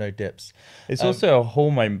no dips. It's also a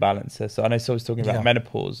hormone balancer. So I know someone was talking about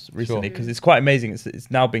menopause recently, because it's quite amazing. It's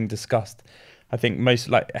now being discussed. I think most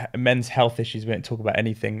like men's health issues, we don't talk about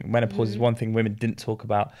anything. Menopause is one thing women didn't talk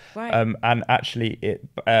about. Right. And actually it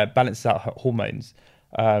balances out hormones.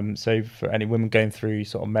 So for any women going through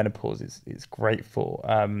sort of menopause, it's great for.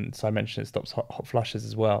 So I mentioned it stops hot flushes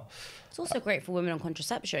as well. It's also great for women on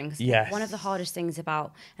contraception, because one of the hardest things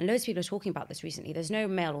about, and loads of people are talking about this recently, there's no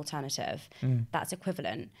male alternative that's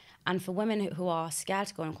equivalent. And for women who are scared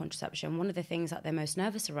to go on contraception, one of the things that they're most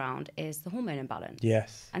nervous around is the hormone imbalance.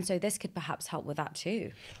 Yes. And so this could perhaps help with that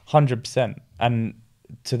too. 100%. And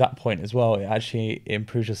to that point as well, it actually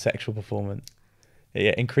improves your sexual performance.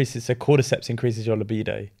 It increases, so cordyceps increases your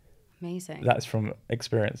libido. Amazing. That's from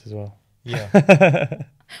experience as well. Yeah.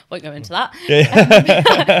 Won't go into that.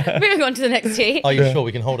 Yeah. Moving on to the next tea. Are you sure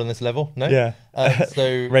we can hold on this level? No. Yeah. So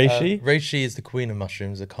reishi? Reishi is the queen of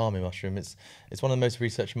mushrooms, a calming mushroom. It's one of the most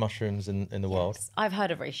researched mushrooms in the world. I've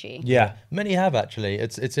heard of reishi. Yeah. Many have actually.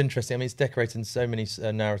 It's interesting. I mean, it's decorated in so many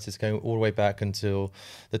narratives going all the way back until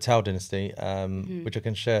the Tao dynasty, which I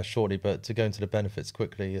can share shortly. But to go into the benefits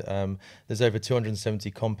quickly, there's over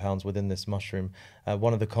 270 compounds within this mushroom.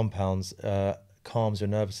 One of the compounds calms your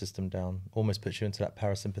nervous system down, almost puts you into that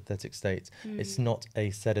parasympathetic state. It's not a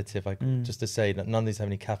sedative. Just to say that none of these have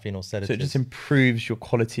any caffeine or sedatives. So it just improves your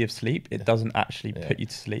quality of sleep. It doesn't actually put you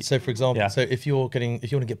to sleep. So, for example, so if you want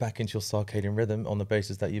to get back into your circadian rhythm on the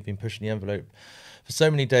basis that you've been pushing the envelope for so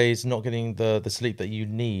many days, not getting the sleep that you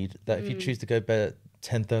need, that if you choose to go to bed at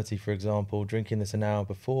 10:30, for example, drinking this an hour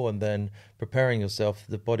before and then preparing yourself,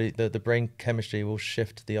 the brain chemistry will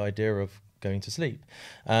shift the idea of going to sleep,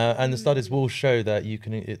 and the studies will show that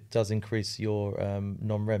it does increase your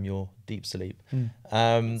non-REM, your deep sleep.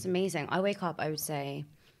 It's amazing. I wake up, I would say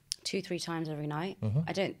 2-3 times every night.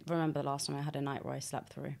 I don't remember the last time I had a night where I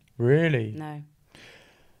slept through. Really? No.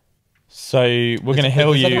 So we're going to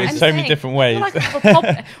heal you in so many different ways. I feel like I have a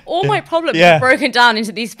problem. All my problems are broken down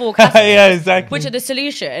into these 4 categories, yeah, exactly. which are the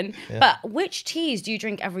solution. But which teas do you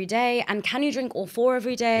drink every day? And can you drink all 4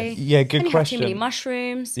 every day? Yeah, good can you question. Have too many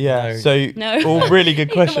mushrooms? Yeah, no. All really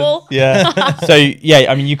good questions. Yeah. So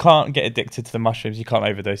I mean, you can't get addicted to the mushrooms. You can't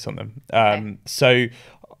overdose on them. So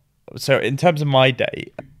in terms of my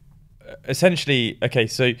day, essentially,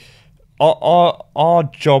 so our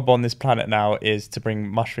job on this planet now is to bring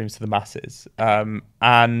mushrooms to the masses,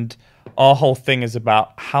 and our whole thing is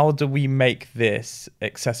about how do we make this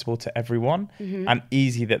accessible to everyone and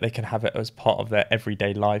easy that they can have it as part of their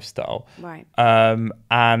everyday lifestyle. Right.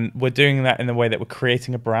 And we're doing that in the way that we're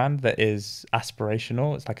creating a brand that is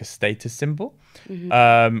aspirational. It's like a status symbol.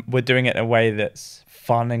 We're doing it in a way that's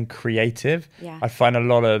fun and creative. Yeah. I find a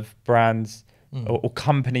lot of brands or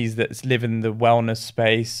companies that live in the wellness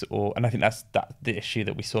space, and I think that's the issue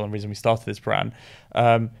that we saw and the reason we started this brand,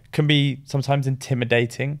 can be sometimes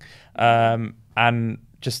intimidating and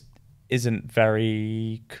just isn't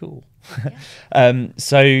very cool.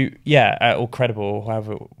 Or credible, or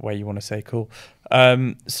however way you want to say cool.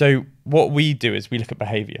 So what we do is we look at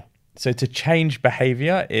behavior. So to change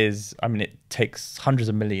behavior it takes hundreds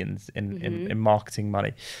of millions in marketing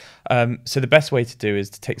money. So the best way to do is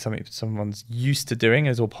to take something someone's used to doing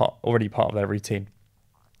as already part of their routine.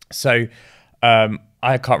 So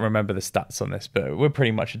I can't remember the stats on this, but we're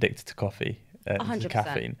pretty much addicted to coffee and to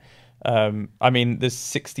caffeine. There's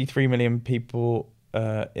 63 million people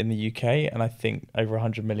in the UK, and I think over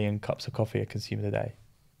 100 million cups of coffee are consumed a day.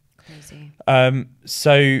 Crazy.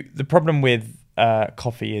 So the problem with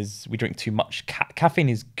coffee is we drink too much. Caffeine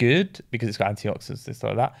is good because it's got antioxidants and stuff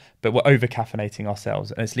like that, but we're over caffeinating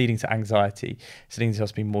ourselves, and it's leading to anxiety. It's leading to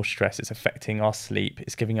us being more stressed. It's affecting our sleep.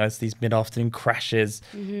 It's giving us these mid-afternoon crashes,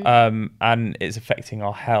 and it's affecting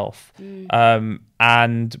our health.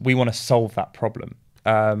 And we want to solve that problem.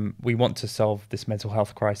 We want to solve this mental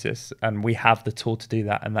health crisis, and we have the tool to do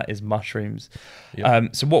that, and that is mushrooms.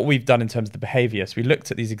 So what we've done in terms of the behavior, so we looked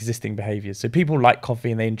at these existing behaviors. So people like coffee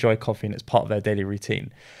and they enjoy coffee and it's part of their daily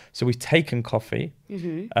routine. So we've taken coffee.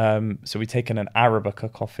 So we've taken an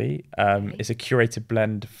Arabica coffee. It's a curated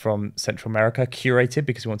blend from Central America, curated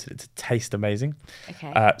because we wanted it to taste amazing.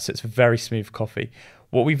 So it's a very smooth coffee.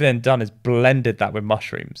 What we've then done is blended that with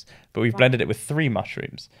mushrooms, but we've blended it with 3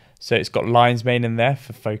 mushrooms. So it's got lion's mane in there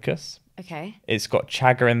for focus. It's got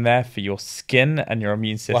chaga in there for your skin and your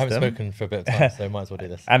immune system. Well, I haven't spoken for a bit of time, so might as well do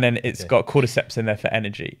this. And then it's got cordyceps in there for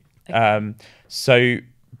energy. So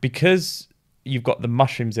because you've got the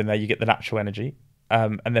mushrooms in there, you get the natural energy.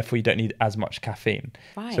 And therefore you don't need as much caffeine.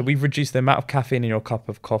 So we've reduced the amount of caffeine in your cup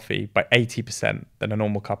of coffee by 80% than a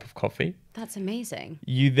normal cup of coffee. That's amazing.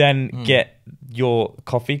 You then get your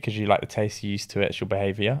coffee because you like the taste, you're used to it, it's your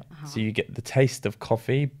behavior. So you get the taste of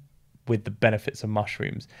coffee with the benefits of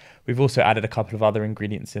mushrooms. We've also added a couple of other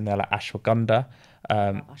ingredients in there like ashwagandha.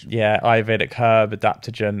 Ayurvedic herb,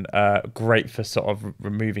 adaptogen, great for sort of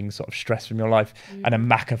removing sort of stress from your life, and a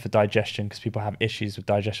maca for digestion because people have issues with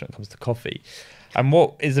digestion when it comes to coffee. And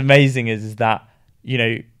what is amazing is that,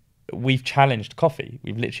 we've challenged coffee.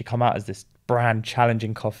 We've literally come out as this brand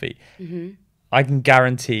challenging coffee. I can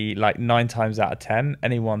guarantee like 9 times out of 10,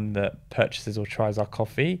 anyone that purchases or tries our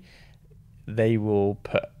coffee, they will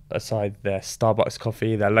put aside their Starbucks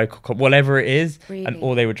coffee, their local coffee, whatever it is, and Really?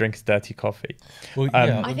 all they would drink is dirty coffee. Well,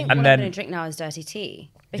 yeah. I think and what then- I'm going to drink now is dirty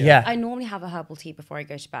tea. Because Yeah. I normally have a herbal tea before I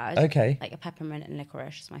go to bed. Okay. Like a peppermint and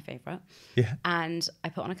licorice is my favourite. Yeah. And I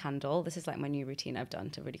put on a candle. This is like my new routine I've done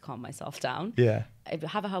to really calm myself down. Yeah. I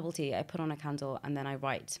have a herbal tea, I put on a candle, and then I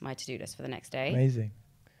write my to-do list for the next day. Amazing.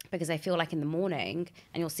 Because I feel like in the morning,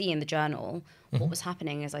 and you'll see in the journal, what was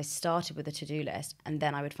happening is I started with a to-do list, and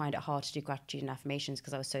then I would find it hard to do gratitude and affirmations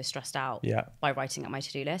because I was so stressed out Yeah. by writing up my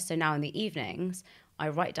to-do list. So now in the evenings, I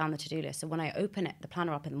write down the to-do list. So when I open it, the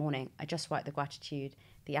planner up in the morning, I just write the gratitude,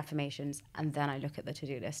 the affirmations, and then I look at the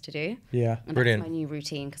to-do list to do. Yeah. And Brilliant. that's my new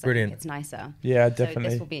routine because I Brilliant. think it's nicer. Yeah, So definitely.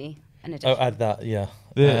 this will be an addition. Oh, add that. Yeah.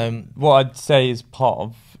 What I'd say is part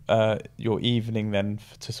of your evening then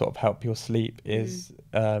to sort of help your sleep is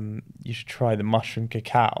you should try the mushroom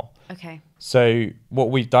cacao. Okay. So what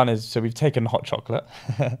we've done is, so we've taken hot chocolate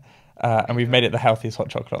and we've made it the healthiest hot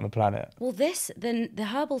chocolate on the planet. Well, the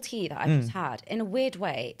herbal tea that I've just had, in a weird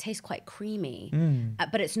way, it tastes quite creamy,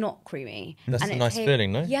 but it's not creamy. That's And a it nice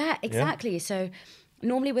feeling, no? Yeah, exactly. So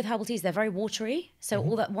normally with herbal teas, they're very watery. So Mm-hmm.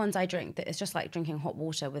 all the ones I drink, it's just like drinking hot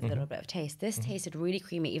water with a little bit of taste. This Mm-hmm. tasted really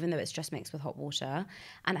creamy, even though it's just mixed with hot water,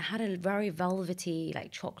 and it had a very velvety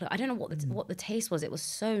like chocolate. I don't know what the taste was. It was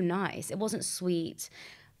so nice. It wasn't sweet.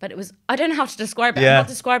 But it was, I don't know how to describe it. Yeah. I'm not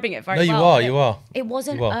describing it very No, you well. are, but you are. It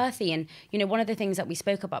wasn't You are. earthy. And, you know, one of the things that we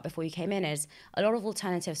spoke about before you came in is a lot of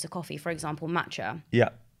alternatives to coffee, for example, matcha, Yeah.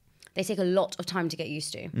 they take a lot of time to get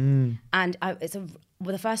used to. And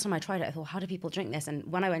the first time I tried it, I thought, how do people drink this?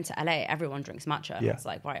 And when I went to LA, everyone drinks matcha. Yeah. I was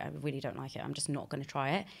like, right, I really don't like it. I'm just not going to try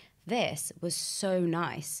it. This was so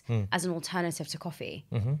nice as an alternative to coffee,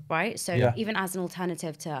 right? So Yeah. even as an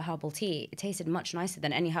alternative to herbal tea, it tasted much nicer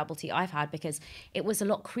than any herbal tea I've had because it was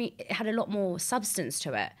it had a lot more substance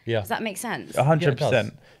to it. Yeah. Does that make sense?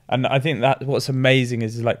 100%. And I think that what's amazing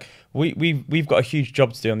is like we've got a huge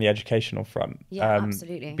job to do on the educational front. Yeah,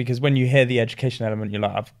 absolutely. Because when you hear the education element, you're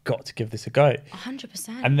like, I've got to give this a go. 100%.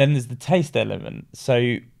 And then there's the taste element. So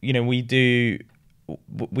you know we do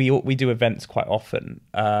events quite often.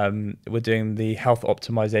 We're doing the Health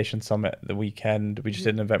Optimization Summit the weekend. We just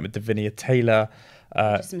did an event with Davinia Taylor.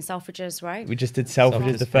 Just some Selfridges, right? We just did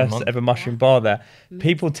Selfridges, the for a first month. ever mushroom bar there.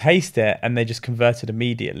 People taste it and they just converted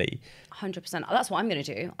immediately. 100%. That's what I'm going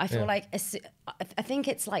to do. I feel like I think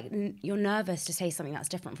it's like you're nervous to say something that's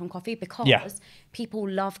different from coffee because Yeah. people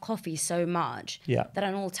love coffee so much Yeah. that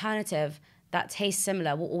an alternative that tastes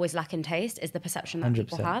similar will always lack in taste is the perception that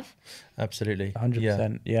people 100%. have. Absolutely.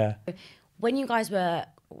 100%. Yeah. When you guys were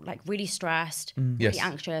like really stressed, really Yes.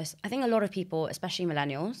 anxious, I think a lot of people, especially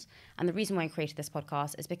millennials, and the reason why I created this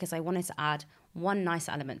podcast is because I wanted to add one nice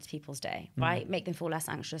element to people's day, right? Make them feel less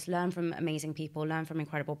anxious, learn from amazing people, learn from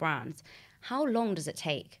incredible brands. How long does it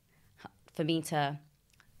take for me to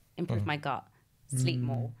improve my gut, sleep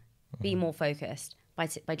more, be more focused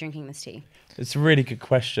by drinking this tea? It's a really good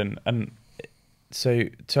question. And so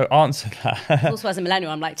to answer that, Also, as a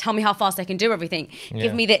millennial, I'm like, tell me how fast I can do everything. Give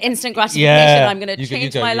Yeah. me the instant gratification. Yeah. I'm going to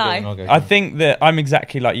change my and life. I'll go. I think that I'm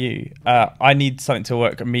exactly like you. I need something to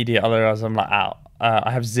work immediately, otherwise I'm like out.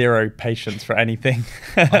 I have zero patience for anything.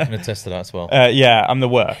 I can attest to that as well. Yeah, I'm the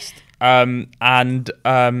worst.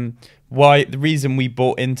 Why the reason we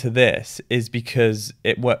bought into this is because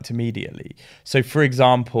it worked immediately. So, for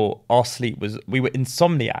example, our sleep we were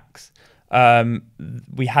insomniacs.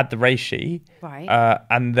 We had the reishi, Right.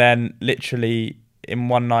 and then literally in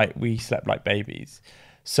one night we slept like babies.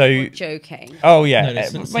 So, Joking. oh yeah, No,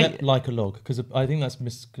 it's mate, slept like a log because I think that's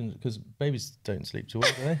because babies don't sleep too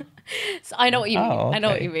well, do they? So I know what you mean. oh, I know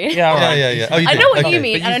what okay. you mean. Yeah, all right. yeah. Oh, you I do? know what Okay. you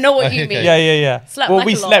mean, But and I know what you okay. mean. Yeah. Slept Well, like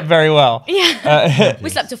we a log. slept very well. Yeah.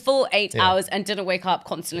 We slept a full 8 hours and didn't wake up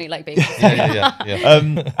constantly like babies. Yeah.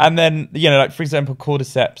 And then like for example,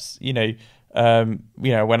 cordyceps.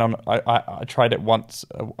 Went on. I tried it once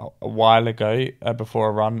a while ago before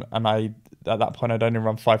a run, and at that point I'd only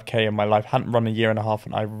run 5k in my life. Hadn't run a year and a half,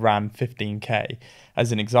 and I ran 15k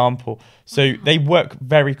as an example. So they work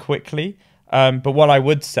very quickly. But what I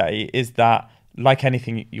would say is that, like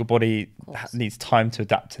anything, your body needs time to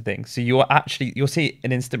adapt to things. So you'll see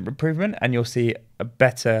an instant improvement, and you'll see a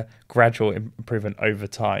better gradual improvement over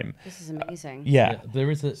time. This is amazing. Yeah. There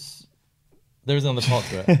is another part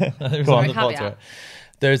to it. There is Go on. another part to Caveat. it.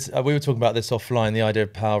 There's we were talking about this offline, the idea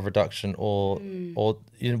of power reduction or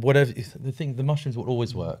whatever. The mushrooms will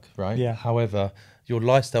always work, right? Yeah. However, your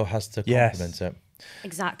lifestyle has to Yes. complement it.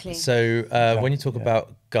 Exactly. So when you talk yeah.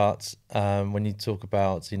 about gut, when you talk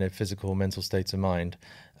about physical, mental state of mind,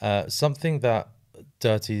 something that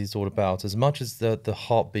DIRTEA is all about, as much as the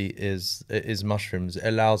heartbeat is mushrooms, it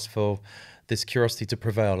allows for this curiosity to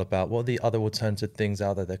prevail about what are the other alternative things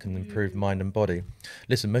out there that can improve mind and body.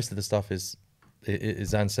 Listen, most of the stuff is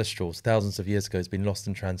ancestral. Thousands of years ago, it's been lost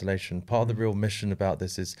in translation. Part of the real mission about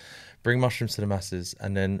this is bring mushrooms to the masses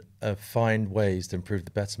and then find ways to improve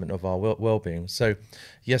the betterment of our well-being. So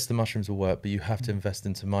yes, the mushrooms will work, but you have to invest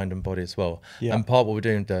into mind and body as well. And part of what we're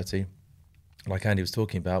doing in DIRTEA, like Andy was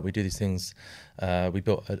talking about, we do these things. We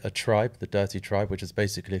built a tribe, the DIRTEA tribe, which is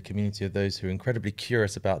basically a community of those who are incredibly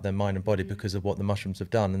curious about their mind and body because of what the mushrooms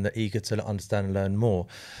have done, and they're eager to understand and learn more.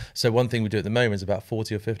 So one thing we do at the moment is about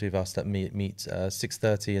 40 or 50 of us that meet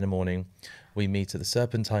 6:30 in the morning. We meet at the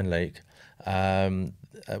Serpentine Lake.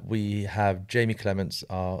 We have Jamie Clements,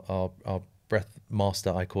 our breath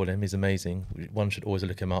master, I call him. He's amazing. One should always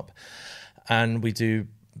look him up. And we do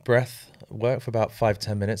breath work for about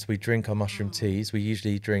 5-10 minutes. We drink our mushroom teas. We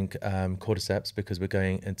usually drink cordyceps because we're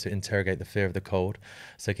going to interrogate the fear of the cold.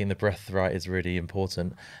 So getting the breath right is really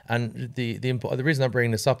important. And the reason I'm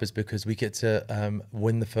bringing this up is because we get to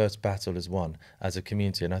win the first battle as one, as a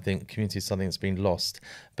community. And I think community is something that's been lost.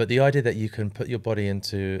 But the idea that you can put your body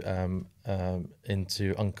into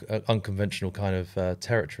unconventional kind of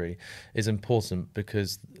territory is important,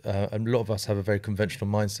 because a lot of us have a very conventional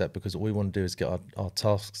mindset because all we want to do is get our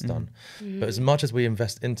tasks done. But as much as we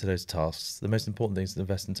invest into those tasks, the most important thing is to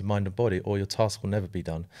invest into mind and body, or your task will never be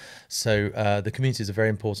done. So the community is a very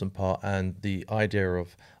important part, and the idea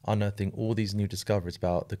of unearthing all these new discoveries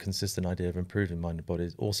about the consistent idea of improving mind and body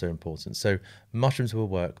is also important. So mushrooms will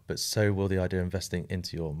work, but so will the idea of investing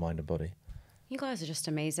into your mind and body. You guys are just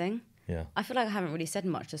amazing. Yeah. I feel like I haven't really said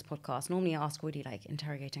much this podcast. Normally I ask really like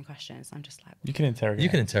interrogating questions. I'm just like... You can interrogate. You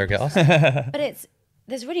can interrogate us. But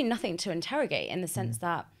there's really nothing to interrogate, in the sense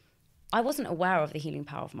that I wasn't aware of the healing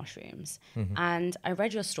power of mushrooms. And I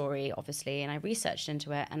read your story, obviously, and I researched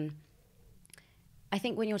into it. And I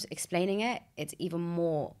think when you're explaining it, it's even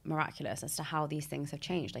more miraculous as to how these things have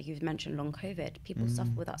changed. Like you've mentioned long COVID, people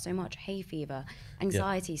suffer with that so much, hay fever,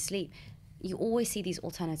 anxiety, sleep. You always see these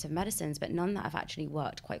alternative medicines, but none that have actually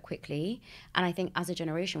worked quite quickly. And I think as a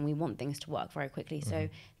generation, we want things to work very quickly. So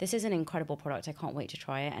this is an incredible product. I can't wait to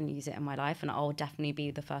try it and use it in my life. And I'll definitely be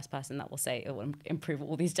the first person that will say it will improve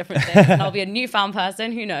all these different things. And I'll be a newfound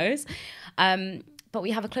person, who knows? But we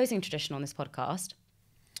have a closing tradition on this podcast.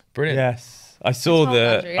 Brilliant. Yes. I saw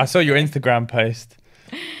your Instagram post.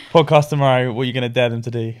 Podcast tomorrow, what are you going to dare them to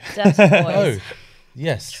do? Dare to boys. Oh,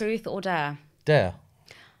 yes. Truth or dare? Dare.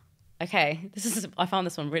 Okay, I found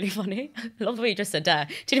this one really funny. I love the way you just said dare.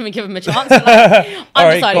 Didn't even give him a chance. I'm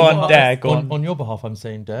Alright, go on, dare, go on. On your behalf, I'm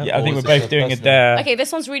saying dare. Yeah, I think we're both doing a dare. Okay,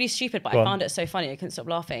 this one's really stupid, but I found it so funny. I couldn't stop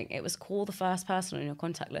laughing. It was call the first person on your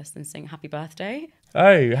contact list and sing happy birthday.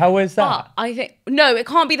 Oh, how is that? But I think, no, it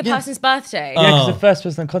can't be the person's birthday. Yeah, because the first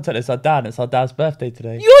person on contact list is our dad, and it's our dad's birthday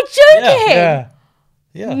today. You're joking?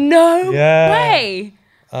 Yeah. No way.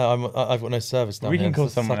 I've got no service down We here. can call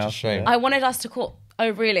It's someone such else. a shame. I wanted us to call... Oh,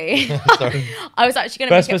 really? Sorry. I was actually going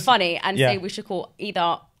to make it First funny and yeah. say we should call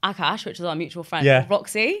either Akash, which is our mutual friend, Yeah. or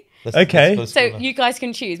Roxy. Okay. So you guys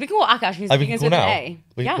can choose. We can call Akash, who's we begins can with call an now. A.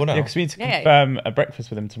 We can Yeah. call now. Yeah, because we need to Yeah. confirm a breakfast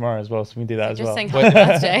with him tomorrow as well, so we can do that as Just well. saying happy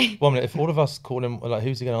birthday. 1 minute. If all of us call him, like,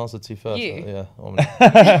 who's he going to answer to first? You. Yeah. 1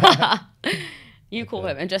 minute. You call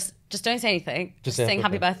him and just don't say anything. Just say sing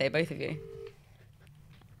happy birthday. birthday, both of you.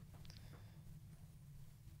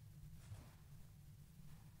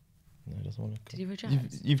 No, he doesn't want to. Did you reject?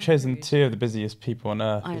 You've chosen two of the busiest people on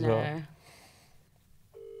earth I as know. well.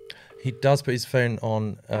 He does put his phone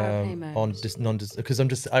on mode.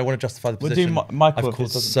 because I want to justify the We'll position. do Michael I've if called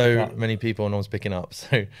it doesn't so pick up. many people and no one's picking up.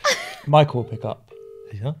 So Michael will pick up.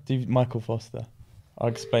 yeah, Do Michael Foster. I'll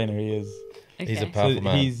explain who he is. he's a Okay. powerful So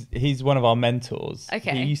man. he's one of our mentors.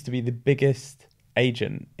 Okay. He used to be the biggest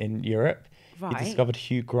agent in Europe. Right. He discovered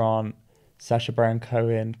Hugh Grant, Sacha Baron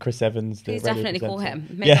Cohen, Chris Evans. The Please radio definitely call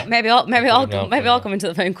presenter. him. Yeah. Maybe I'll Yeah. come into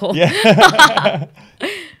the phone call. Yeah.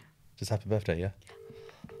 Just happy birthday, yeah.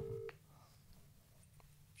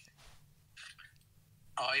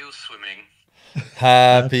 Are you swimming?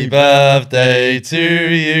 Happy birthday to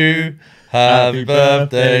you. Happy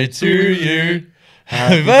birthday to you.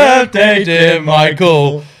 Happy birthday, dear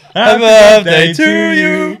Michael. Happy birthday to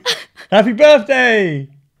you. Happy birthday!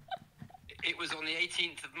 It was on the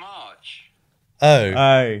 18th of March. Oh,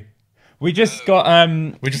 Oh. We just got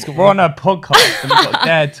we're on a podcast and we got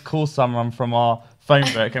dared to call someone from our phone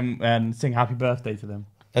book and sing happy birthday to them.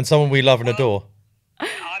 and someone we love and adore. I'm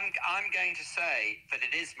going to say that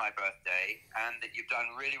it is my birthday and that you've done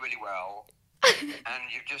really, really well. And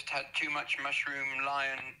you've just had too much mushroom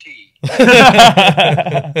lion tea.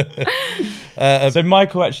 So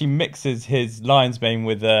Michael actually mixes his lion's mane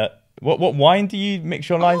with what wine do you mix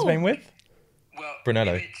your lion's mane with? Well,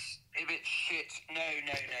 Brunello. if it's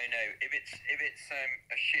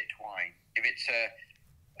a shit wine, if it's a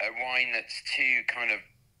wine that's too kind of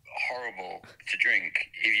horrible to drink,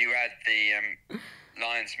 if you add the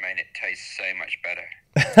lion's mane, it tastes so much better.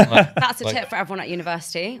 That's a tip for everyone at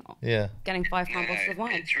university. Yeah. Getting £5 bottles of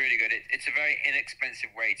wine. It's really good. It's a very inexpensive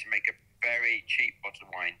way to make a very cheap bottle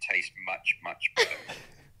of wine taste much, much better.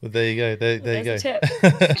 Well, there you go. There you go. There's a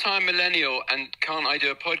tip. I'm Millennial, and can't I do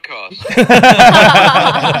a podcast?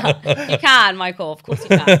 You can, Michael. Of course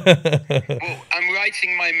you can. Well, I'm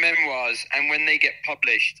writing my memoirs, and when they get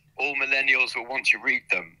published, all millennials will want to read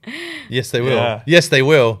them. Yes, they will. Yeah. Yes, they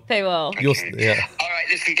will. They will. Yeah. All right,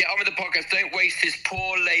 listen, get on with the podcast. Don't waste this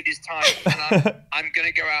poor lady's time. And I'm going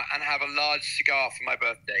to go out and have a large cigar for my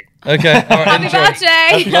birthday. Okay. All right. Happy Enjoy.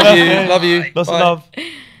 birthday. Love you. Love you. Lots of Bye. love.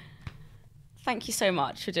 Thank you so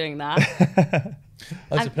much for doing that.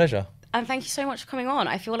 It's a pleasure. And thank you so much for coming on.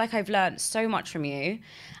 I feel like I've learned so much from you.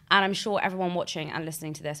 And I'm sure everyone watching and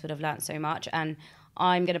listening to this would have learned so much. And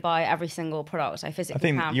I'm going to buy every single product I physically I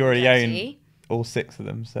think can. you from already DIRTEA. own all 6 of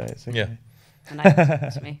them, so it's okay. Yeah. And I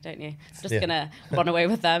to me, don't you? Just Yeah. gonna run away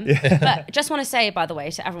with them. But just want to say, by the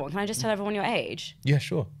way, to everyone, can I just tell everyone your age? Yeah,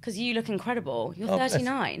 sure. Because you look incredible. You're Oh, bless.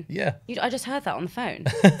 39. Yeah. I just heard that on the phone.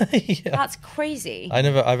 Yeah. That's crazy.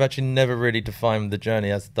 I've actually never really defined the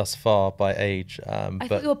journey as thus far by age. I But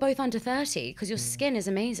thought you were both under 30 because your skin is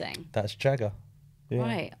amazing. that's Jagger. Yeah.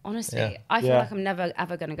 Right, honestly, Yeah. I feel Yeah. like I'm never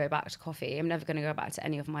ever going to go back to coffee. I'm never going to go back to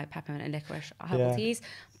any of my peppermint and licorice herbal Yeah. teas.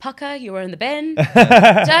 Pucker, you were in the bin.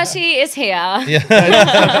 DIRTEA is here. Yeah. It's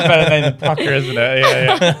such a better name than Pucker, isn't it?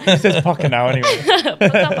 Yeah. It says Pucker now anyway.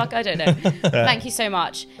 Pucker, I don't know. Thank you so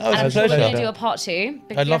much. Oh, it's and I'm a sure we're pleasure. going to do a part 2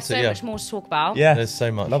 because I'd we love have so to, yeah. much more to talk about. Yeah. There's so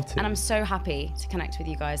much. Love to. And I'm so happy to connect with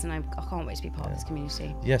you guys, and I can't wait to be part of this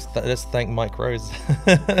community. Yes, let's thank Mike Rose.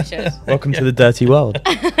 Should. Welcome to the dirty world.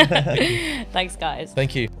 Thanks, guys.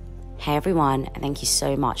 Thank you. Hey everyone, and thank you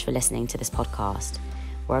so much for listening to this podcast.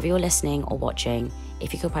 Wherever you're listening or watching,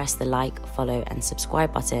 if you could press the like, follow, and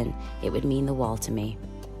subscribe button, it would mean the world to me.